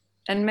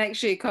 And make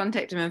sure you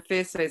contact him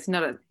first, so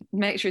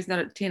make sure it's not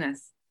at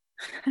tennis.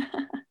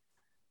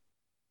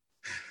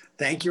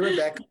 Thank you,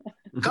 Rebecca.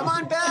 Come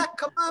on back.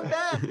 Come on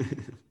back.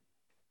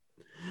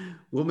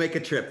 We'll make a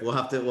trip. We'll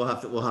have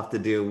to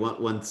do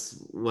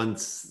once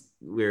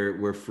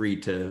we're free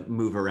to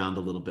move around a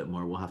little bit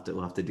more. We'll have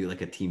to do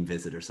like a team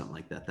visit or something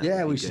like that.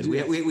 We should.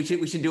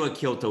 We should do a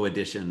Kyoto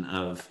edition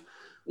of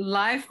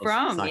live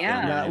from.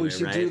 Yeah, we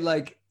should do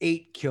like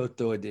 8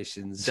 Kyoto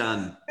editions.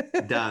 Done.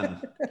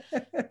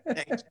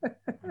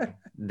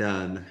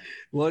 Done.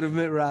 One of them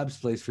at Rob's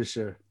place for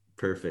sure.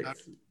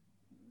 Perfect.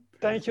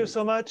 Thank you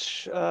so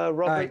much,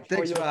 Robert,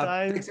 for your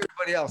time. Thanks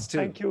everybody else too.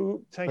 Thank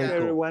you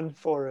everyone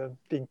for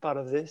being part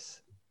of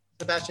this.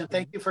 Sebastian,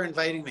 thank you for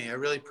inviting me. I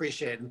really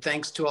appreciate it. And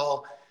thanks to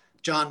all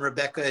John,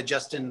 Rebecca,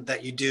 Justin,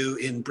 that you do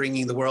in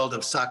bringing the world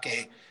of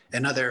sake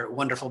and other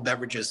wonderful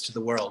beverages to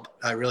the world.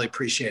 I really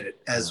appreciate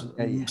it.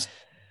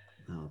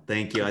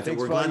 Thank you. I think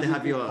we're glad to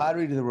have you on.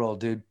 Pottery to the world,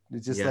 dude.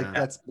 It's just like,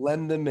 let's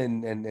blend them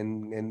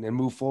and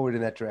move forward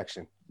in that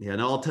direction. Yeah,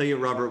 and I'll tell you,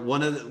 Robert,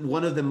 one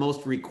of the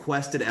most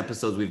requested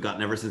episodes we've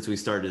gotten ever since we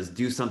started is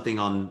do something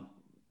on,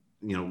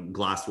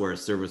 glassware,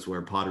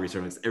 serviceware, pottery,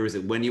 ceramics,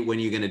 everything. When are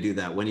you going to do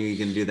that? When are you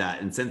going to do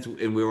that?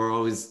 And we were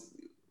always,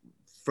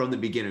 from the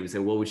beginning, we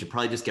said, well, we should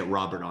probably just get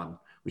Robert on.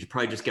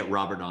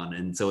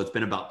 And so it's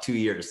been about 2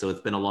 years. So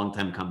it's been a long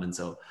time coming.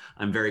 So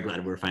I'm very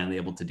glad we're finally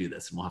able to do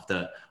this. And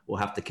we'll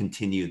have to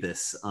continue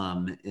this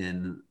we'll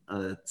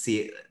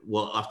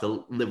have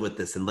to live with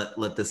this and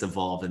let this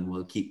evolve, and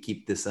we'll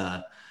keep this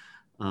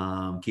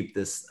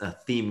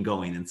theme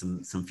going in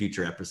some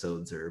future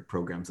episodes or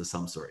programs of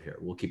some sort here.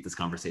 We'll keep this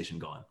conversation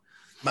going.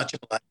 Much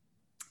obliged.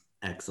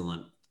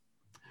 Excellent.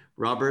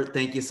 Robert,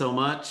 thank you so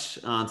much.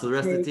 To the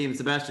rest of the team,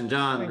 Sebastian,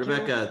 John,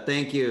 Rebecca,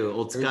 thank you.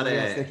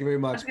 Otsukare. Thank you very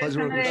much. Pleasure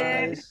working with you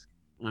guys.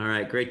 All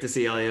right, great to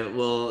see you, Elliot.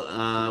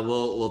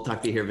 We'll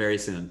talk to you here very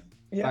soon.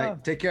 Yeah. All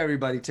right, take care,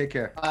 everybody. Take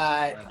care.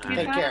 Bye.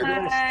 Take care.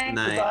 Bye.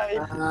 Night.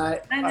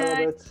 Goodbye. Bye. Bye,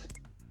 Robert.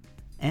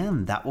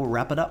 And that will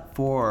wrap it up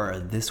for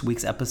this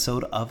week's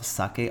episode of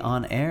Sake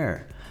on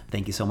Air.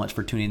 Thank you so much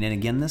for tuning in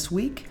again this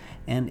week.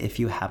 And if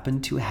you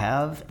happen to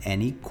have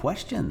any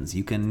questions,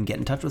 you can get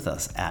in touch with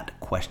us at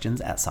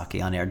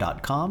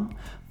questions@sakeonair.com.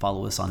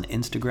 Follow us on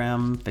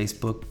Instagram,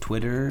 Facebook,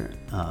 Twitter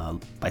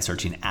by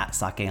searching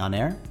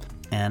 @SakeOnAir.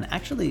 And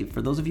actually,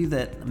 for those of you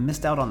that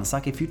missed out on the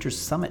Sake Futures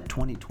Summit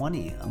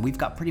 2020, we've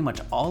got pretty much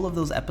all of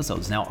those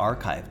episodes now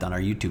archived on our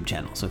YouTube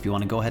channel. So if you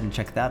want to go ahead and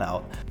check that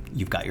out,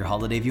 you've got your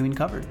holiday viewing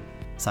covered.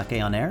 Sake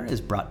on Air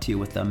is brought to you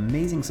with the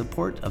amazing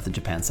support of the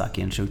Japan Sake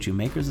and Shochu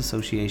Makers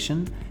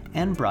Association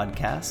and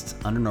broadcasts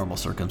under normal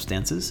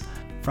circumstances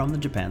from the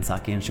Japan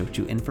Sake and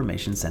Shochu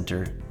Information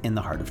Center in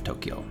the heart of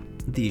Tokyo.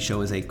 The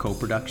show is a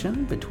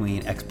co-production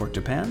between Export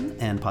Japan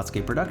and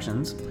Potsuke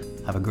Productions.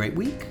 Have a great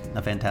week,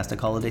 a fantastic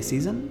holiday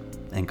season,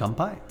 and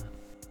kanpai.